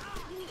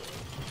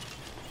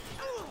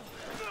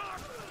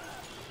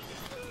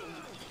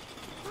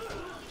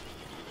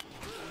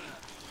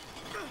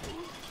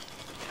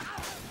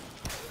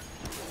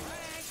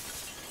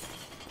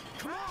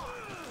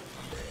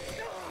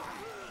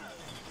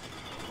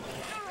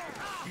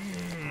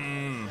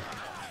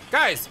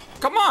 Guys,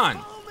 come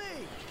on!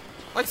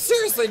 Like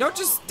seriously, don't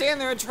just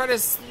stand there and try to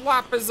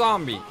slap a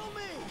zombie.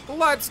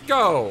 Let's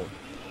go.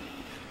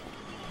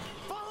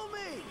 Follow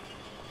me.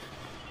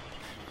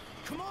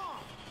 Come on.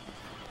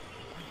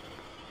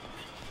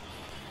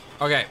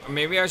 Okay,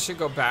 maybe I should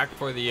go back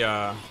for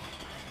the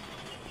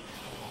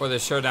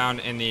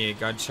showdown in the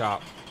gun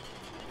shop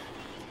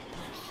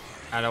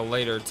at a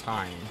later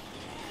time.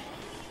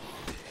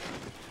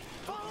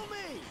 Follow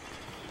me.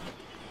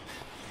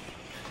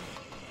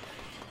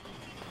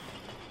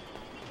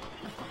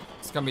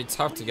 It's gonna be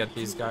tough to get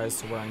these guys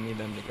to where I need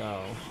them to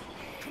go.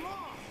 Come on.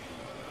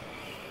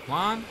 Come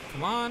on,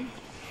 come on,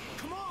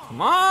 Come on.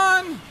 come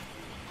on!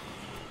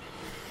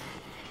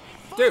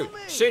 Dude, Follow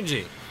me.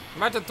 Shinji,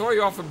 I'm about to throw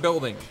you off a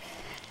building.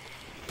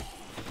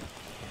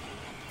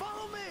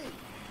 Follow me.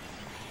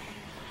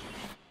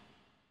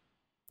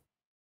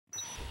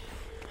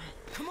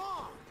 Come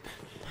on.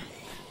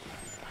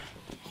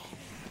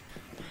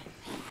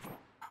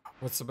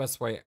 What's the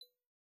best way?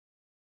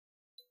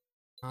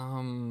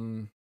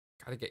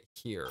 Gotta get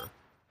here.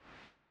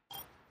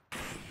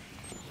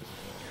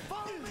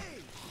 Follow me.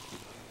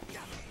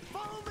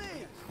 Follow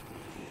me.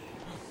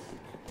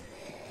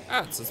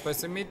 That's a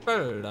spicy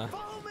meatball.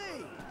 Follow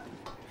me.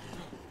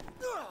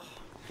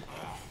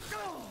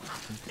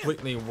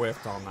 Completely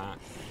whiffed on that.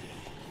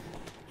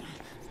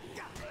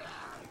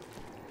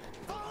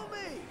 Follow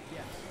me.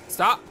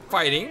 Stop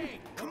fighting.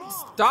 Come on.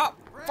 Stop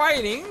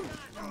fighting.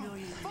 Follow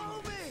me.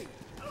 Follow me.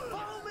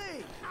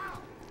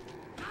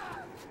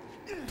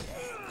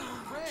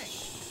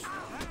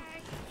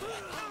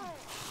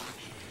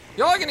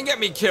 Y'all are gonna get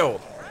me killed.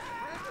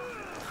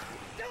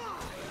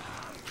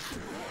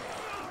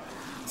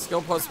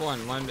 Skill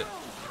 +1. Learn to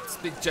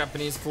speak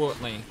Japanese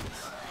fluently.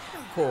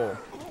 Cool.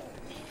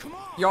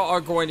 Y'all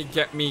are going to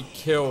get me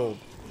killed.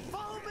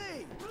 Follow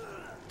me.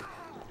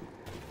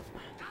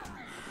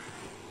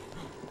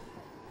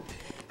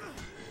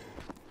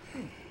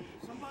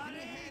 Somebody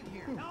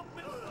here. Help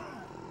me.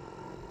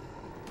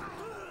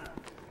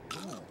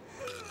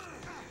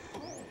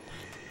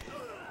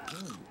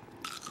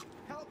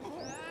 Help me.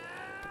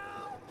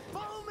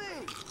 Follow me.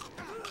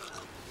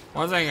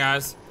 One second,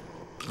 guys.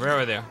 Right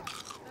over there.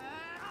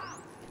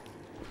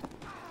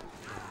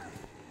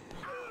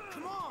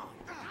 Come on.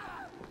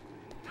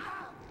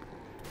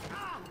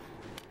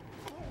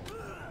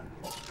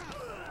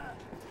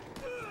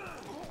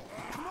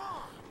 Come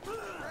on.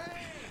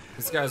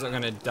 These guys are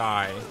gonna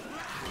die.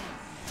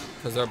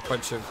 Because they're a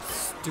bunch of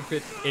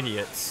stupid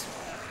idiots.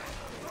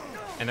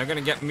 And they're gonna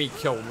get me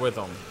killed with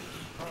them.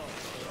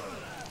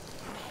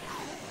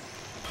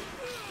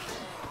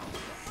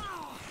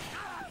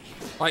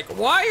 Like,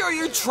 why are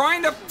you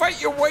trying to fight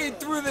your way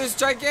through this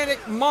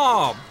gigantic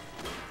mob?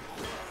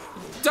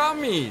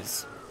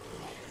 Dummies!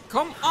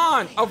 Come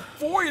on,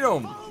 avoid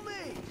them! Follow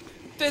me.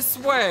 This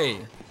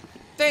way!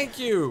 Thank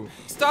you!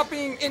 Stop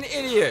being an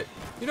idiot!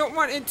 You don't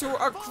run into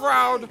a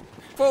crowd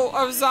full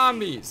of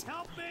zombies!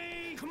 Help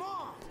me. Come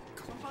on.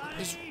 Somebody.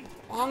 What's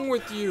wrong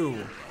with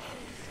you?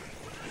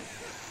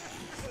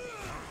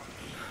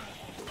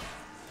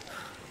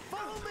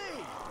 Follow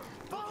me.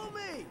 Follow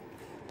me.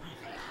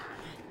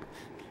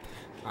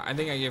 I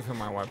think I gave him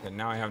my weapon.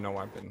 Now I have no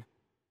weapon.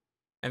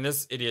 And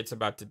this idiot's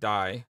about to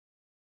die.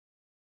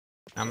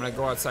 I'm gonna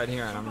go outside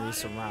here and I'm gonna be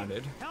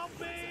surrounded. Help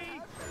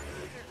me.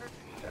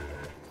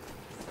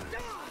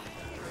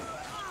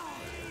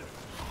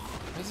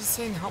 Why is he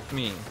saying help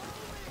me?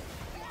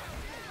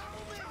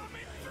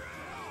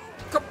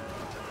 Come.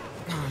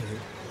 Oh, you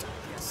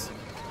dumbass.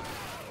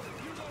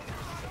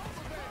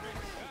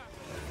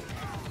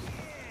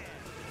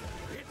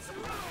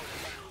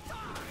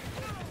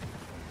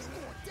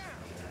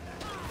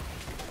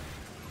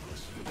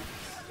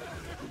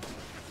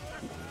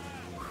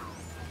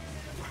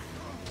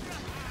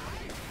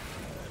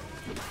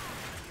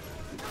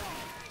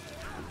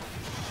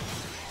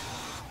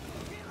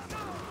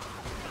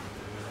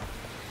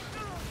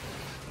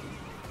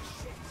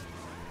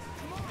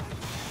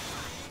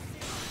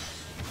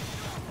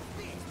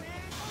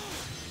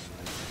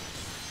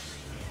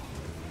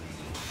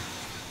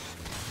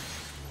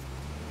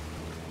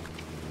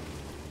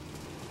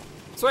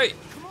 Sweet.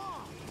 Come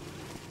on.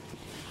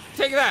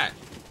 Take that.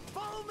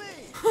 Follow me.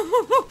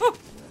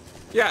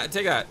 Yeah,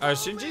 take that.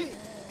 Shinji?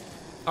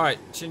 Alright,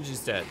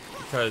 Shinji's dead.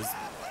 Because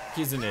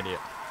he's an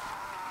idiot.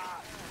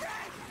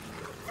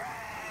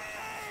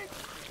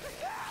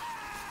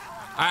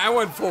 I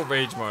went full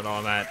rage mode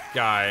on that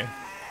guy.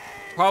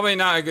 Probably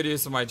not a good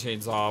use of my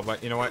chainsaw,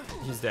 but you know what?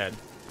 He's dead.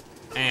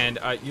 And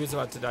Yu's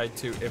about to die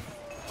too if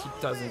he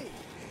doesn't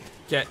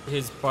get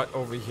his butt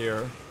over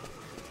here.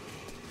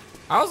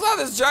 How's that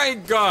this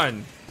giant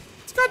gun?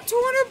 It's got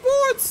 200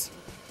 bullets!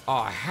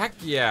 Oh, heck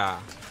yeah.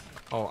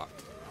 Oh.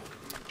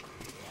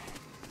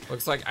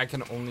 Looks like I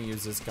can only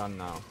use this gun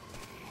now.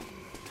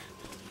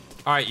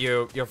 Alright,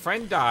 your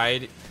friend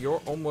died.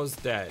 You're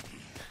almost dead.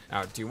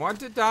 Now, do you want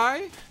to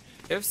die?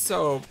 If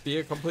so, be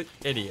a complete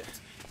idiot.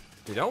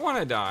 If you don't want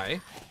to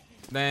die,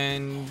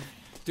 then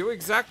do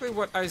exactly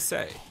what I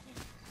say.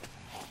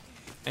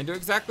 And do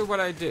exactly what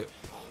I do.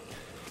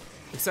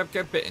 Except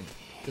get bitten.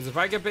 Because if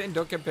I get bitten,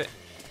 don't get bitten.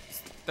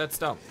 That's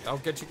dumb. I'll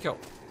get you killed.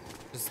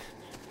 Just...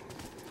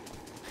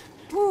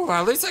 Whew,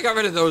 at least I got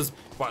rid of those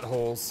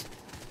buttholes.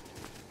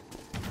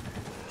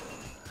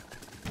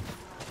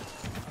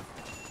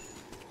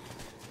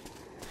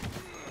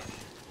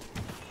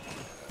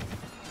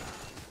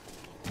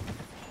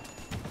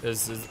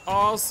 This is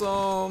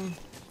awesome.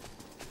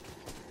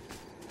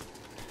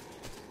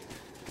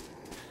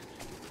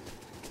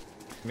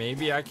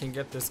 Maybe I can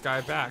get this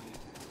guy back.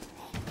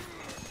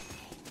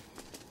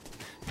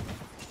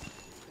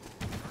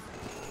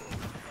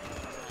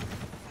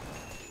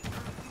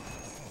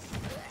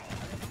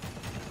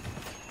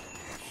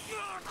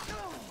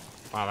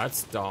 Wow,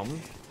 that's dumb.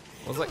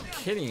 I was like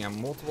hitting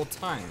him multiple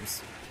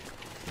times.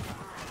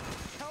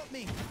 Help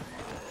me. What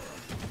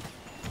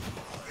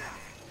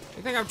do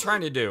you think I'm trying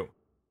to do?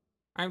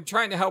 I'm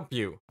trying to help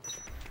you.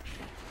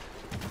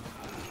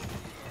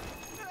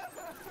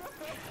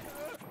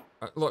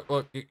 Look,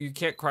 you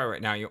can't cry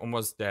right now. You're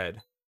almost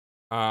dead.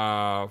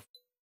 Let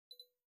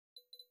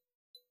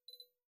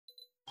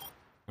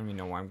me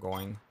know where I'm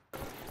going.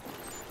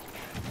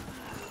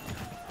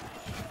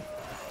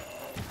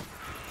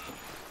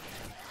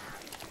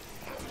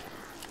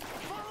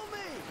 Follow me.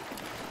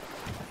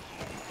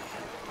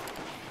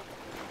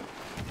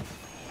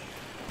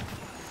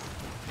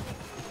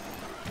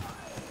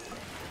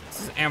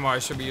 This is ammo I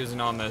should be using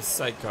on this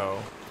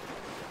psycho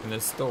in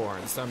this store.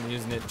 Instead, I'm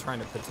using it trying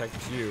to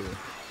protect you.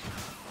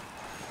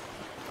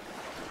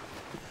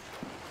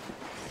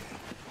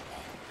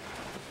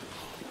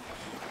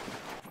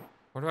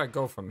 Where do I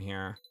go from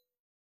here?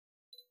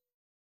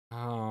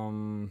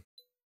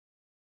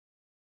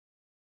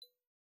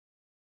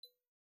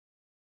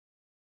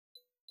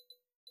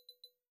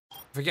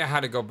 Forget how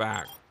to go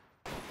back.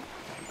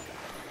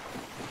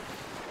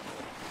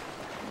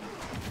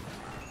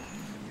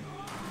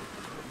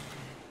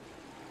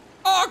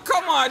 Oh,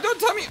 come on, don't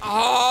tell me.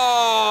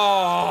 Oh.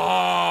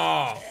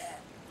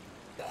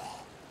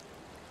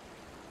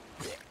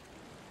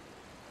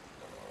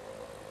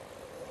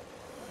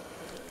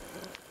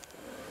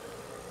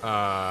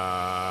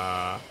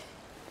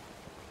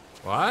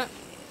 What?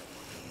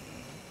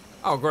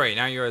 Oh, great,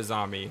 now you're a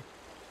zombie.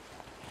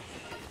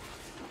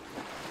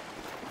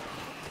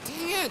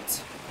 Dang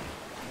it.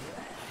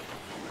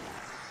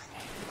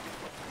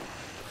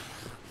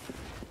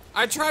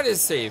 I tried to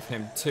save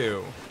him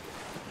too.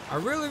 I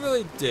really,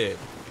 really did.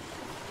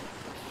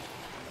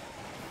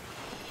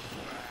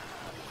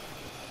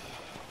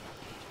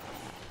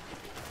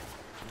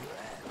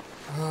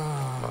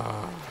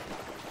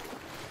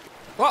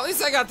 Well, at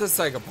least I got the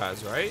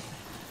psychopaths, right?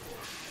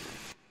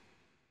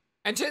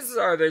 And chances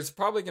are there's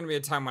probably going to be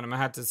a time when I'm going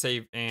to have to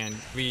save and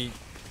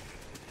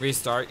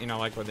restart, you know,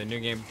 like with a new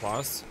game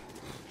plus.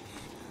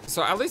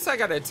 So at least I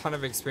got a ton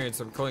of experience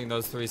of killing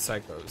those 3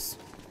 psychos.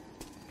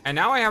 And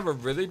now I have a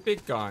really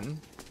big gun.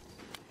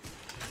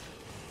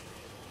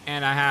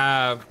 And I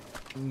have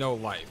no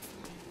life.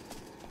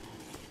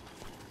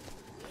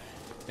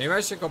 Maybe I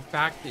should go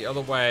back the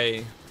other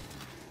way.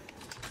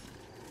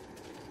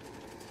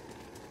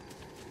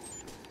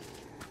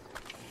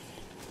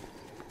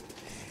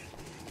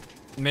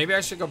 Maybe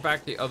I should go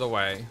back the other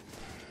way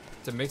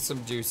to mix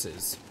some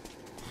juices.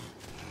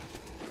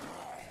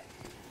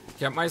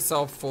 Get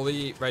myself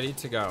fully ready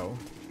to go.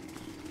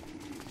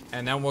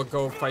 And then we'll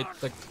go fight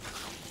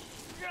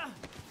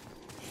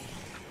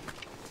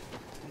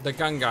the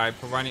gun guy,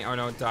 providing I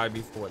don't die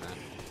before then.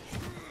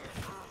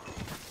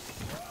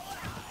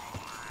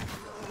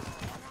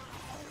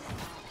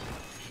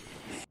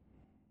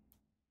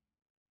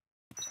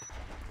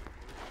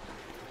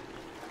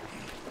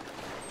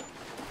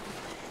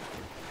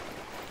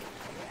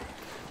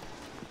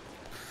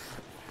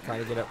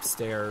 Gotta get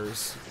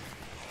upstairs.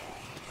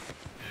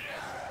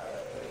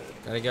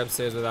 Gotta get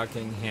upstairs without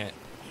getting hit.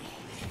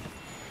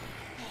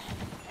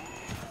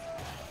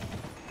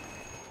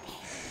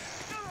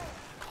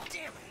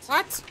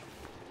 What?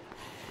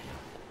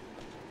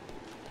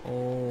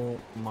 Oh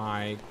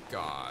my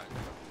god.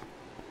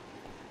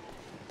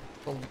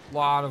 A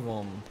lot of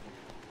them.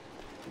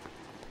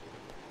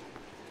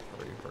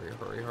 Hurry, hurry,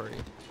 hurry, hurry.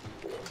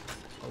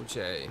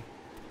 OJ.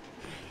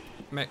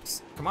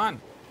 Mix. Come on.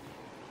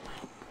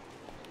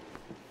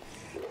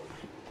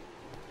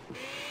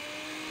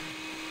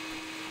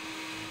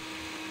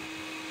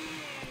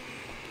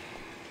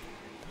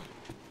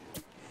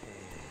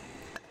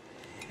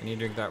 I need to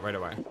drink that right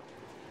away.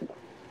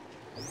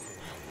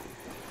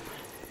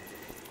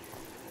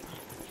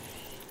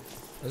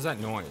 What's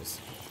that noise?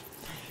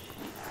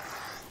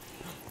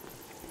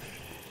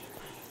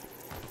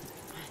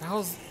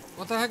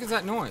 What the heck is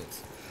that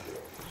noise?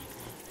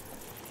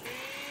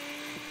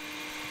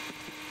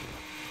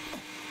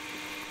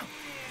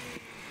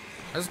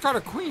 I just got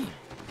a queen.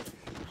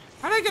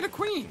 How did I get a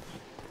queen?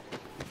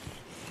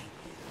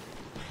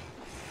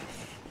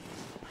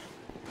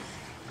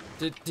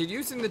 Did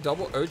using the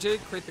double OJ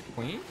create the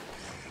queen?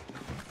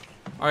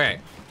 Okay,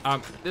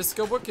 this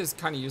skill book is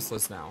kind of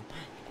useless now.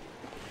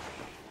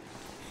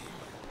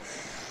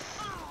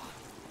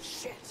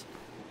 Shit.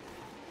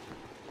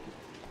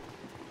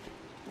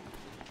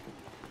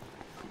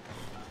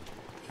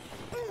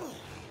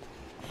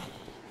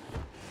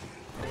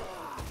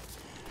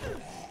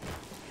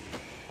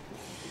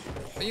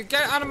 You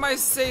get out of my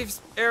safe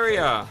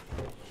area.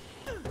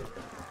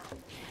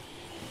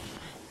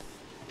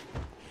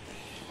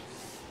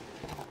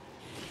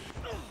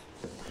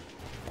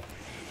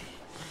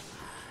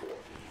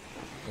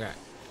 Okay.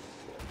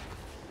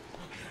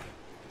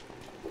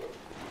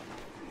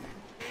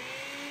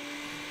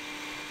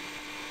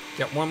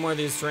 Get one more of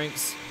these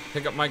drinks,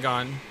 pick up my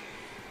gun,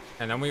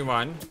 and then we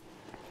run.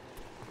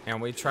 And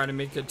we try to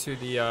make it to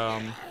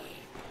the,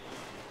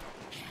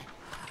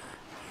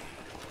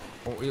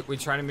 we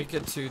try to make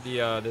it to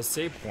the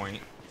save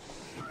point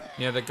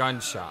near the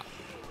gun shop.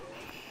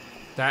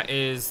 That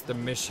is the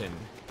mission.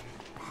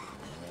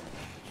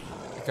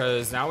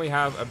 Because now we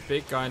have a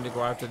big gun to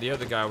go after the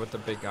other guy with the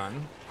big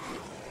gun.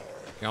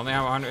 We only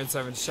have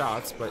 107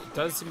 shots, but it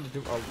does seem to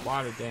do a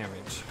lot of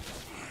damage.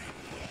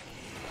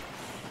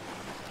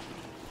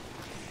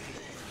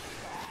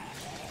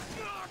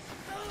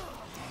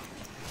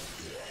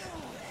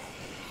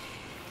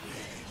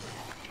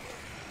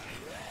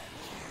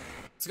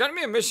 It's gonna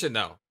be a mission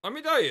though. Let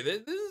me tell you,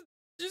 this is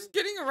just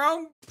getting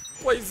around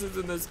places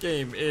in this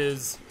game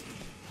it's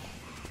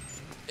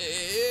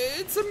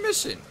a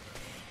mission.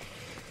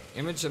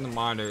 Image in the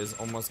monitor is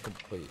almost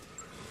complete.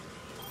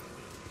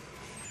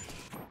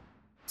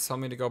 Tell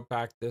me to go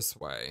back this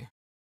way.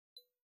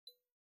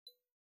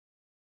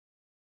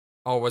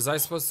 Oh, was I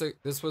supposed to?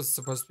 This was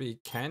supposed to be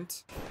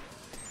Kent?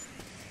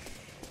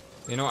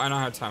 You know, I don't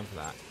have time for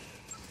that.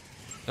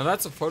 Now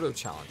that's a photo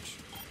challenge.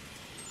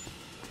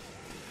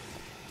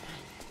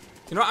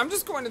 You know, I'm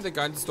just going to the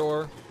gun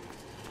store.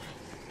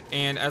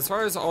 And as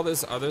far as all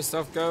this other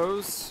stuff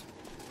goes,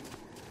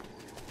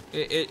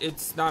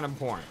 it's not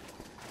important.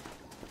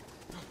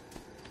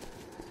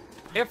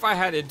 If I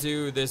had to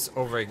do this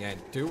over again,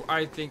 do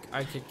I think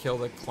I could kill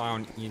the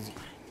clown easy?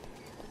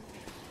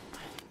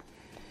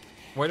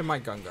 Where did my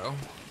gun go?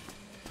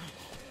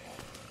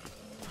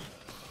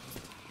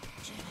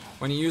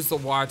 When you use the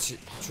watch,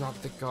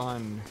 drop the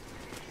gun.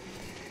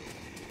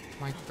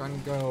 My gun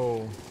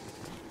go?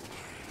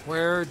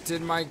 Where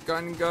did my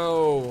gun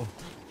go?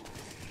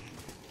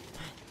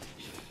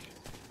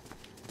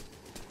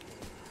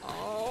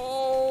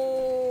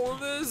 Oh,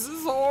 this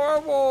is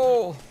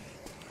horrible.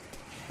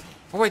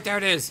 Oh wait, there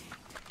it is.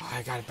 Oh,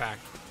 I got it back.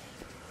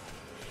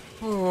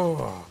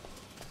 Oh.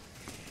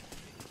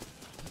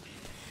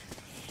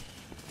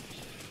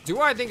 Do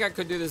I think I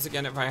could do this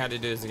again if I had to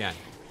do this again?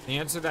 The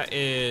answer to that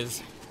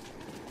is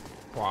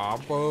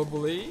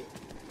probably.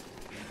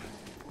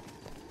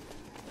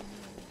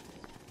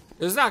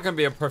 It's not gonna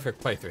be a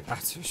perfect playthrough,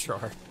 that's for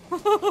sure.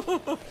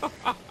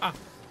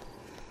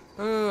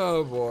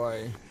 Oh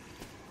boy.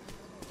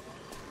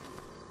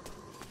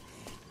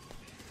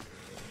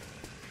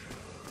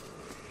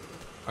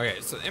 Okay,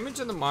 so the image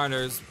in the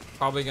monitor is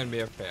probably gonna be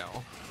a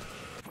fail.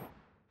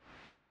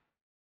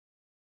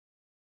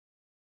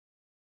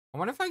 I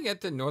wonder if I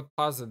get the North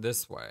Plaza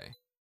this way.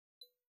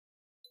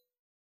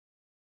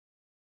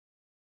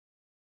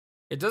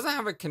 It doesn't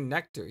have a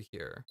connector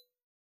here.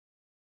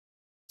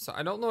 So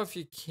I don't know if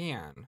you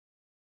can.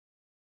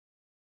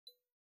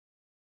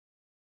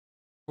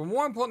 But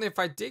more importantly, if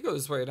I did go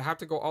this way, I'd have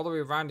to go all the way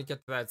around to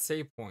get to that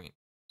save point.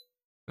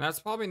 And that's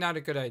probably not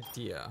a good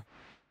idea.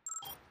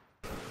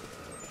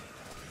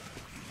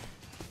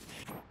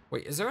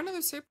 Wait, is there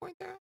another save point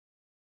there?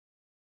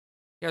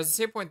 Yeah, there's a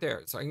save point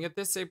there. So I can get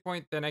this save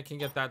point, then I can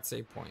get that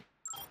save point.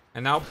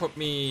 And that'll put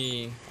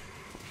me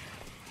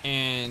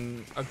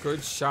in a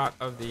good shot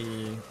of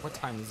the... What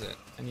time is it?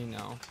 I need to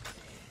know.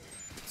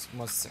 It's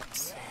almost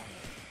 6.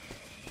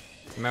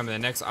 Remember, the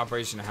next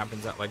operation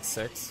happens at like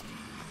 6.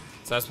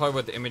 So that's probably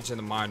what the image in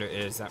the monitor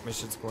is. That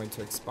mission's going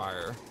to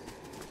expire.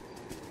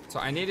 So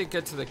I need to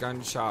get to the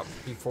gun shop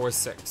before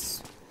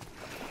 6.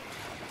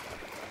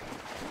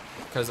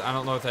 Because I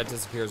don't know if that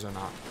disappears or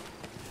not.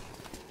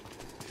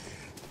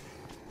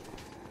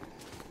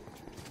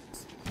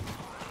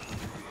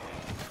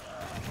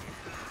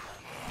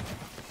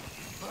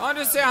 I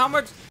understand how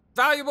much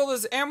valuable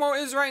this ammo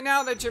is right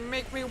now that you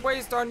make me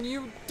waste on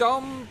you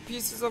dumb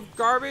pieces of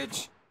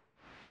garbage.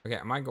 Okay,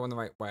 am I going the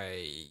right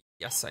way?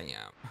 Yes, I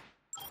am.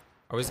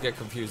 I always get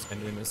confused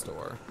entering this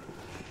door.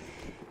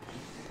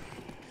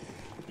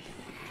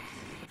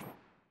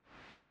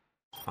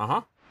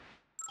 Uh-huh.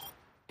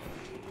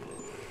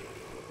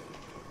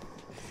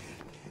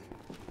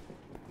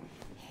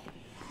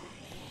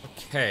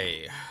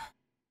 Okay.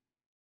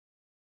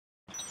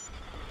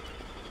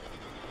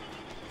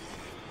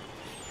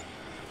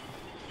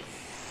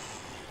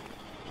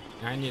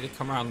 I need to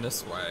come around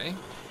this way.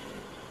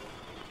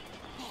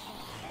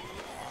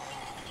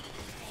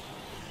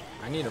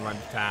 I need to run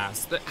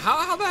fast.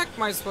 How the heck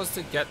am I supposed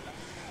to get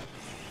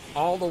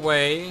all the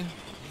way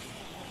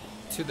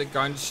to the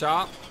gun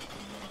shop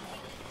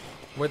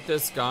with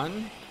this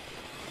gun?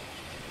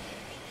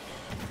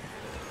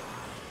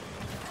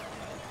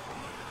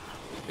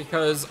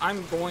 Because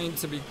I'm going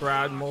to be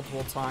grabbed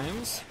multiple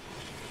times.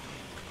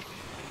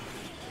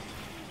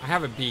 I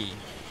have a B.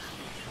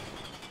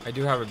 I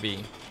do have a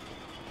B.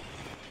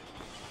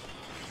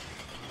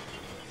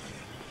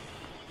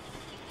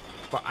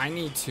 But I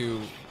need to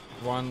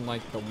run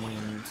like the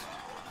wind.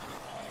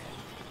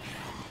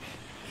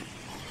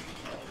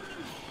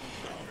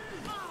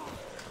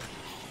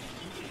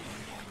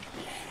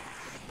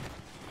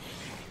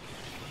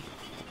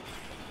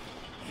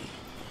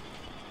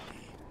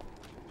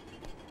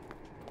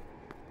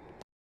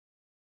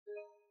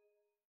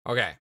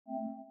 Okay.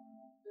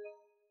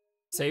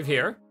 Save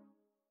here.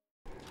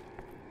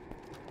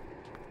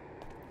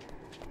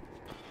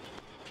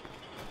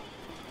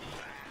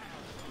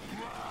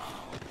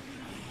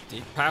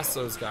 Deep past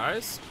those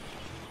guys.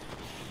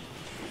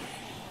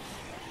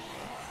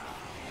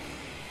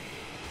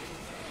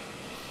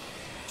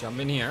 Jump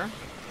in here.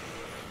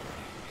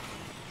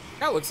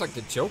 That looks like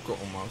the Joker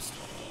almost.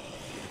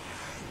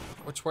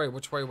 Which way?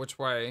 Which way? Which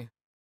way?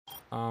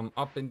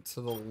 Up and to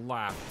the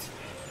left.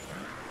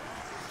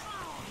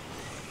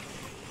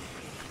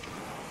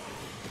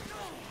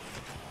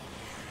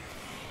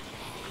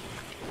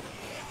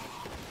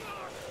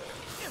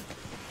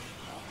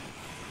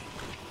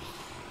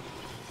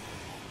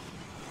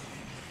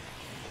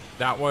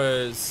 That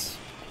was,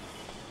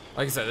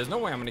 like I said, there's no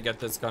way I'm gonna get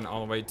this gun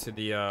all the way to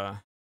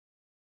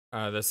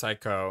the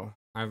Psycho.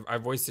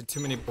 I've wasted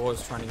too many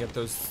bullets trying to get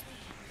those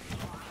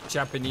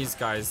Japanese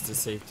guys to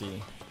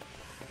safety.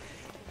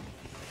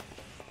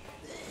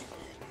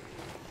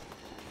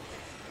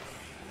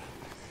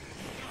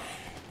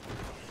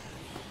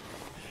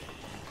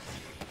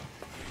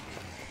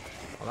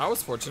 Well, that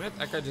was fortunate.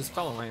 That guy just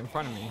fell away in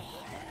front of me.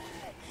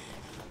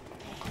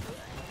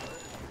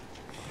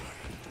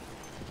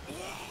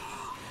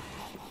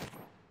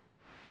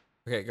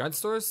 Okay, gun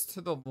stores to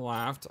the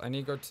left. I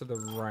need to go to the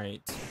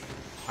right.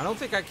 I don't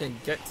think I can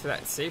get to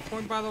that save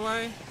point, by the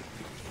way.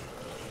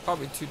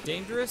 Probably too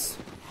dangerous.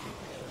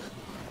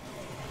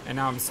 And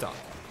now I'm stuck.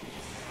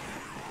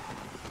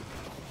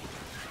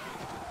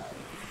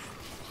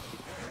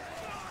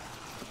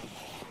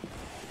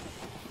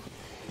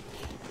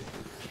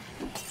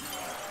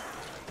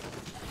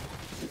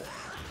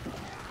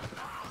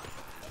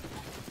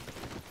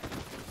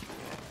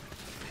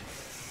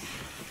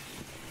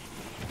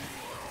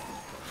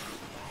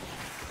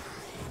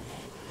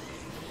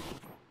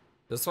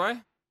 This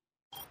way?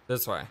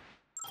 This way.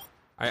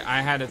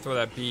 I had to throw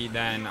that bee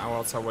then, or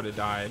else I would have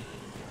died.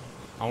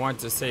 I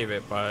wanted to save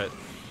it, but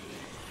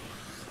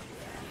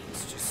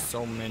it's just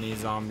so many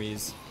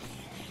zombies.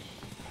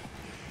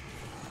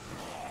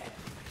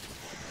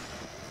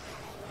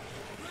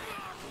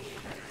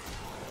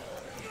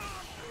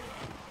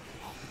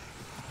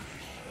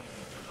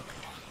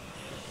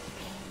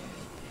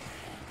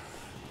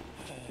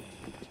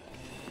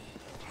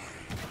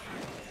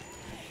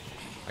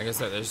 Like I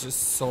said, there's just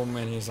so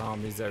many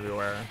zombies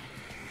everywhere.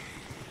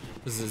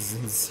 This is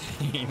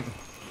insane.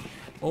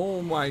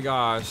 Oh my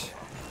gosh.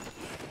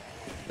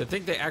 To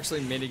think they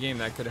actually made a game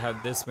that could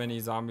have this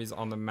many zombies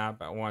on the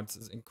map at once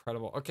is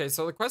incredible. Okay,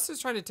 so the quest is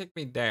trying to take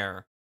me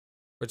there,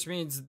 which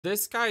means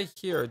this guy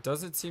here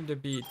doesn't seem to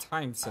be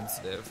time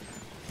sensitive.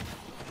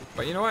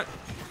 But you know what?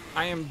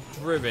 I am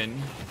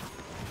driven.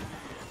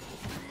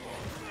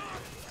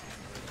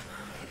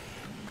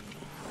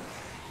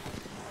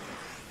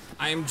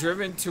 I am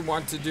driven to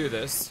want to do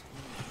this.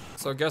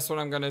 So guess what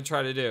I'm going to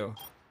try to do?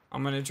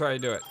 I'm going to try to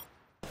do it.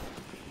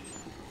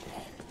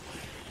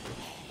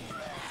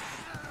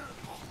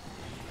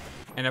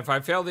 And if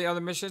I fail the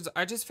other missions,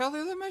 I just fail the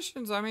other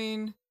missions. I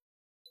mean,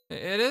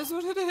 it is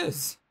what it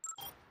is.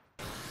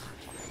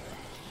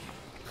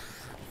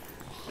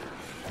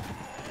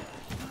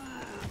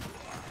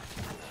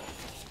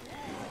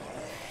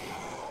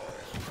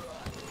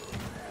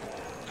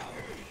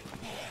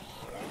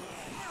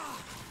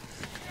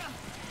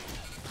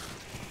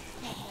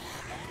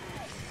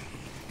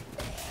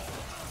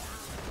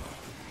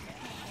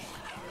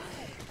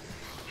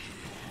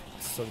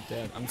 So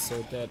dead. I'm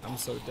so dead. I'm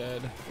so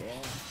dead.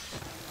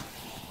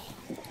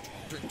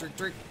 Drink, drink,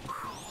 drink.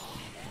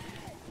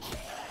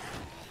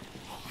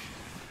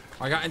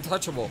 I got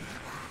untouchable.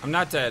 I'm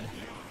not dead.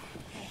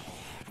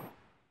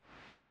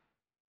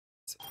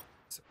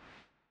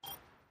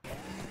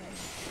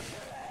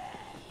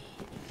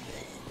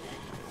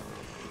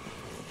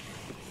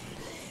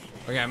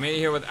 Okay, I made it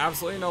here with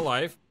absolutely no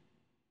life.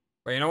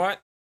 But you know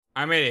what?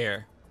 I made it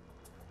here.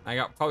 I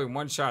got probably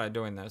one shot at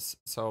doing this.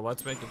 So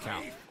let's make it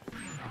count.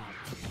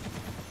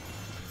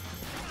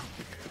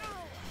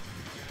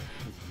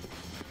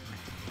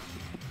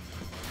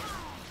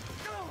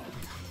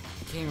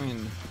 Came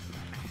in.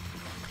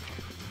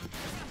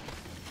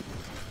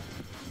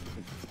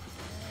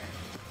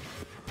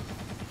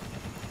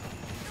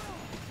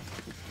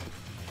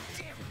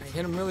 I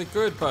hit him really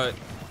good, but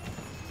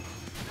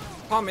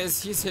the problem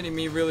is he's hitting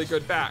me really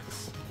good back.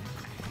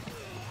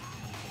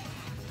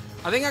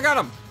 I think I got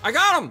him. I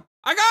got him.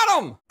 I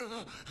got him.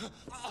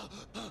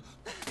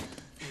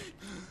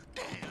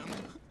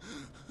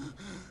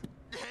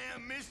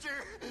 Damn, mister.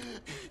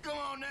 Come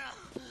on now.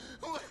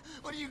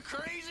 What are you,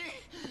 crazy?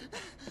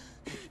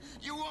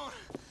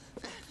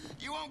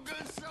 You want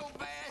guns so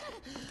bad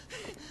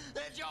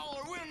that y'all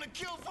are willing to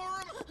kill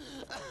for them?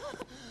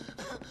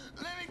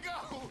 Let me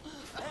go.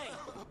 Hey.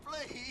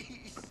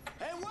 Please.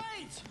 Hey,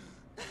 wait!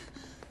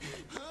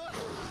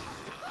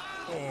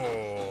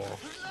 Oh.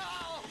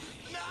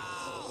 No.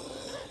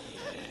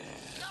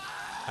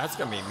 That's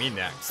gonna be me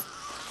next.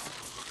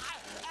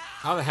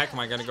 How the heck am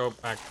I gonna go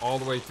back all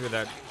the way through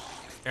that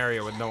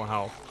area with no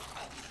health?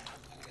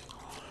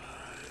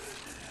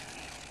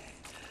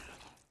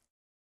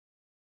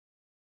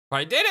 But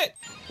I did it!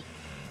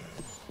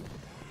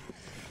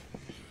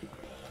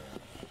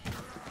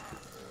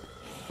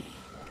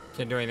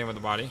 Can't do anything with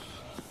the body.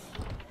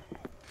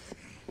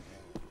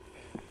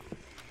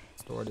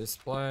 Store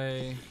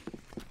display.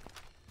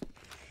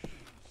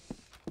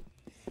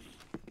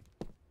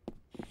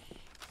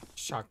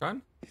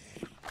 Shotgun.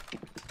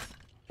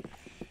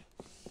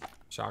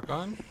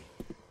 Shotgun.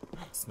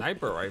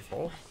 Sniper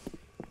rifle.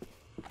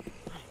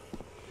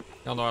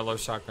 Y'all know I love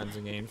shotguns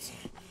in games.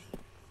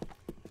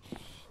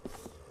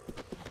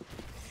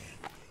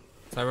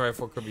 Sniper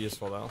rifle could be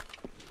useful though.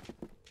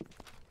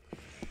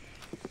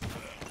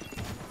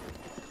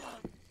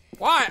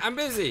 Why? I'm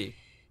busy.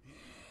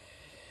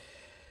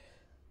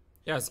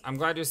 Yes, I'm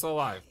glad you're still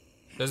alive.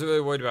 Doesn't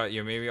really worried about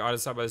you. Maybe I ought to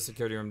stop by the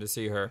security room to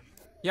see her.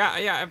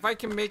 Yeah, if I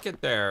can make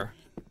it there.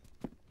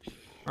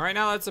 Alright,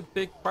 now that's a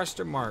big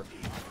question mark.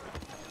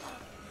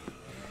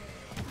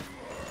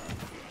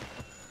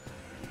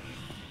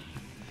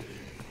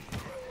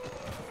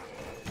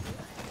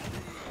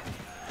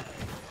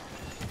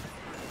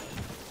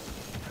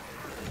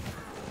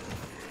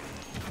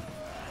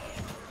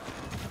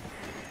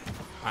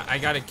 I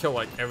gotta kill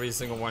like every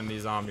single one of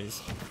these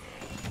zombies.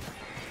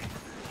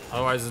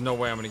 Otherwise, there's no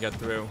way I'm gonna get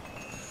through.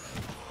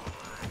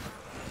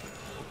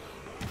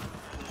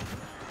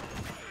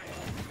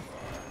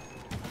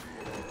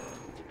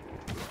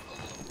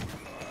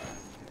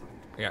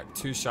 I got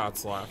 2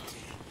 shots left.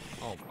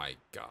 Oh my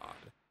god.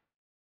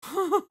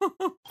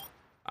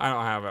 I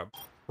don't have a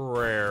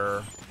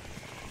prayer.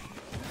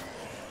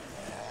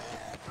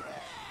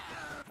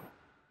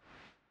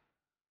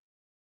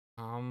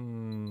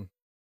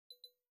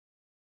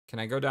 Can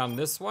I go down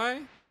this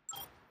way?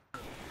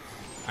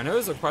 I know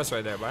there's a quest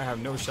right there, but I have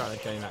no shot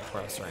at getting that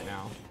quest right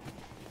now.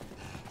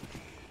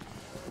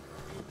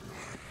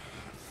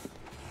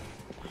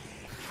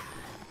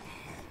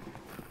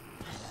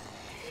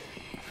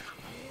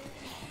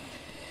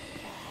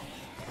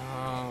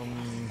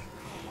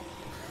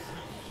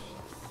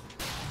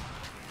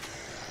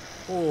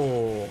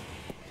 Oh.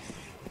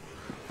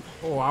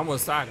 Oh, I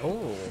almost died.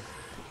 Oh.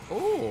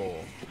 Oh.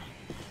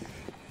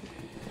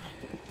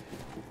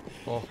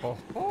 Oh, ho,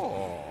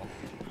 ho.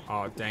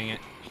 Oh, dang it.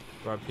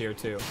 Go up here,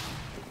 too.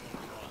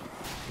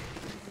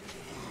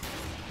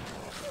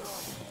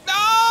 No!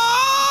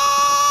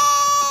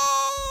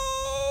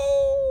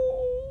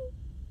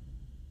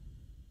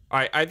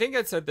 Alright, I think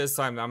it's at this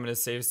time that I'm going to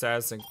save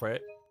status and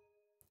quit.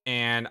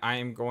 And I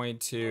am going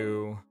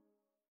to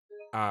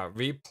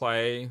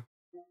replay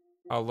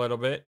a little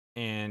bit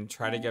and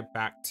try to get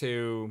back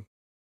to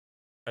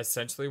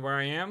essentially where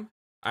I am.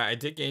 I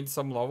did gain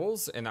some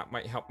levels, and that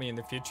might help me in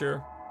the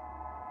future.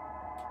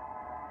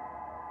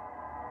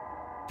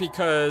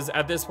 Because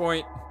at this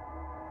point,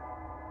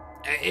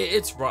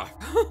 it's rough.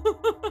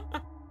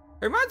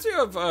 It reminds me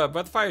of Breath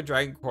of Fire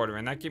Dragon Quarter,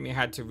 and that game you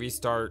had to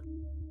restart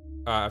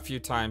a few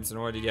times in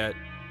order to get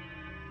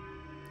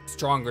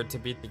stronger to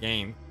beat the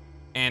game.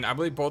 And I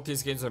believe both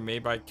these games are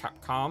made by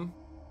Capcom,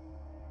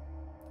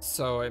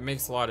 so it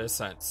makes a lot of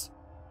sense.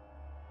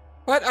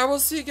 But I will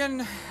see you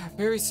again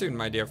very soon,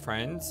 my dear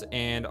friends,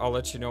 and I'll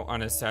let you know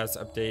on a status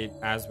update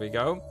as we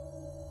go.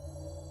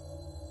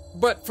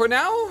 But for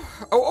now,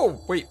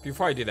 wait,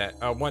 before I do that,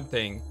 one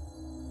thing.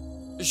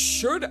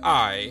 Should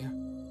I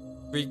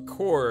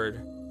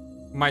record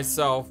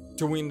myself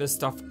doing this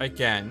stuff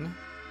again,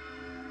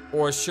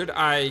 or should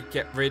I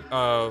get rid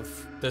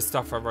of the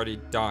stuff I've already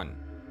done?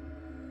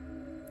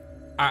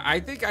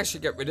 I think I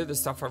should get rid of the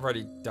stuff I've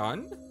already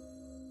done,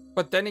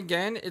 but then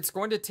again, it's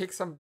going to take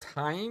some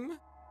time,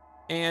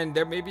 and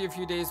there may be a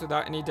few days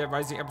without any Dead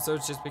Rising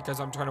episodes just because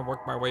I'm trying to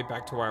work my way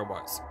back to where I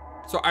was.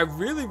 So I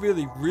really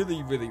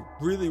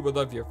would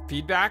love your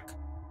feedback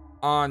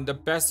on the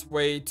best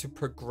way to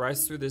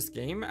progress through this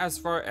game as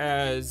far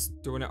as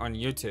doing it on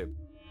YouTube.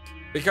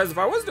 Because if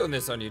I was doing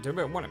this on YouTube,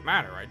 it wouldn't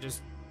matter. I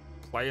just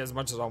play as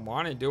much as I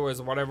want and do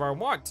as whatever I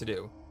want to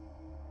do.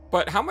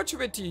 But how much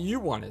of it do you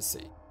want to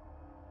see?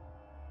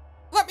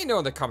 Let me know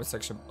in the comment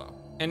section below.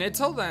 And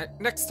until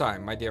that next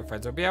time, my dear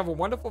friends, I hope you have a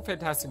wonderful,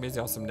 fantastic,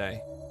 amazing, awesome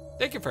day.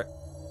 Thank you for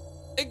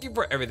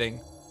everything.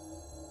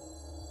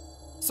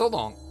 So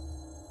long,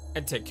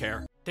 and take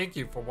care. Thank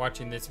you for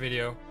watching this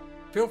video.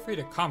 Feel free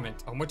to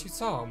comment on what you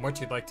saw and what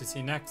you'd like to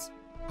see next.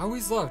 I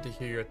always love to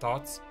hear your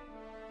thoughts.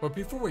 But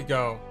before we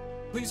go,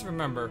 please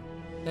remember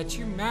that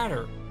you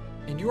matter,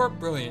 and you are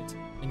brilliant,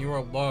 and you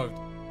are loved,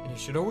 and you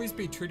should always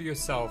be true to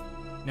yourself.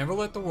 Never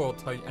let the world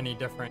tell you any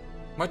different.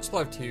 Much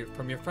love to you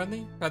from your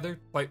friendly, feathered,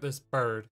 flightless bird.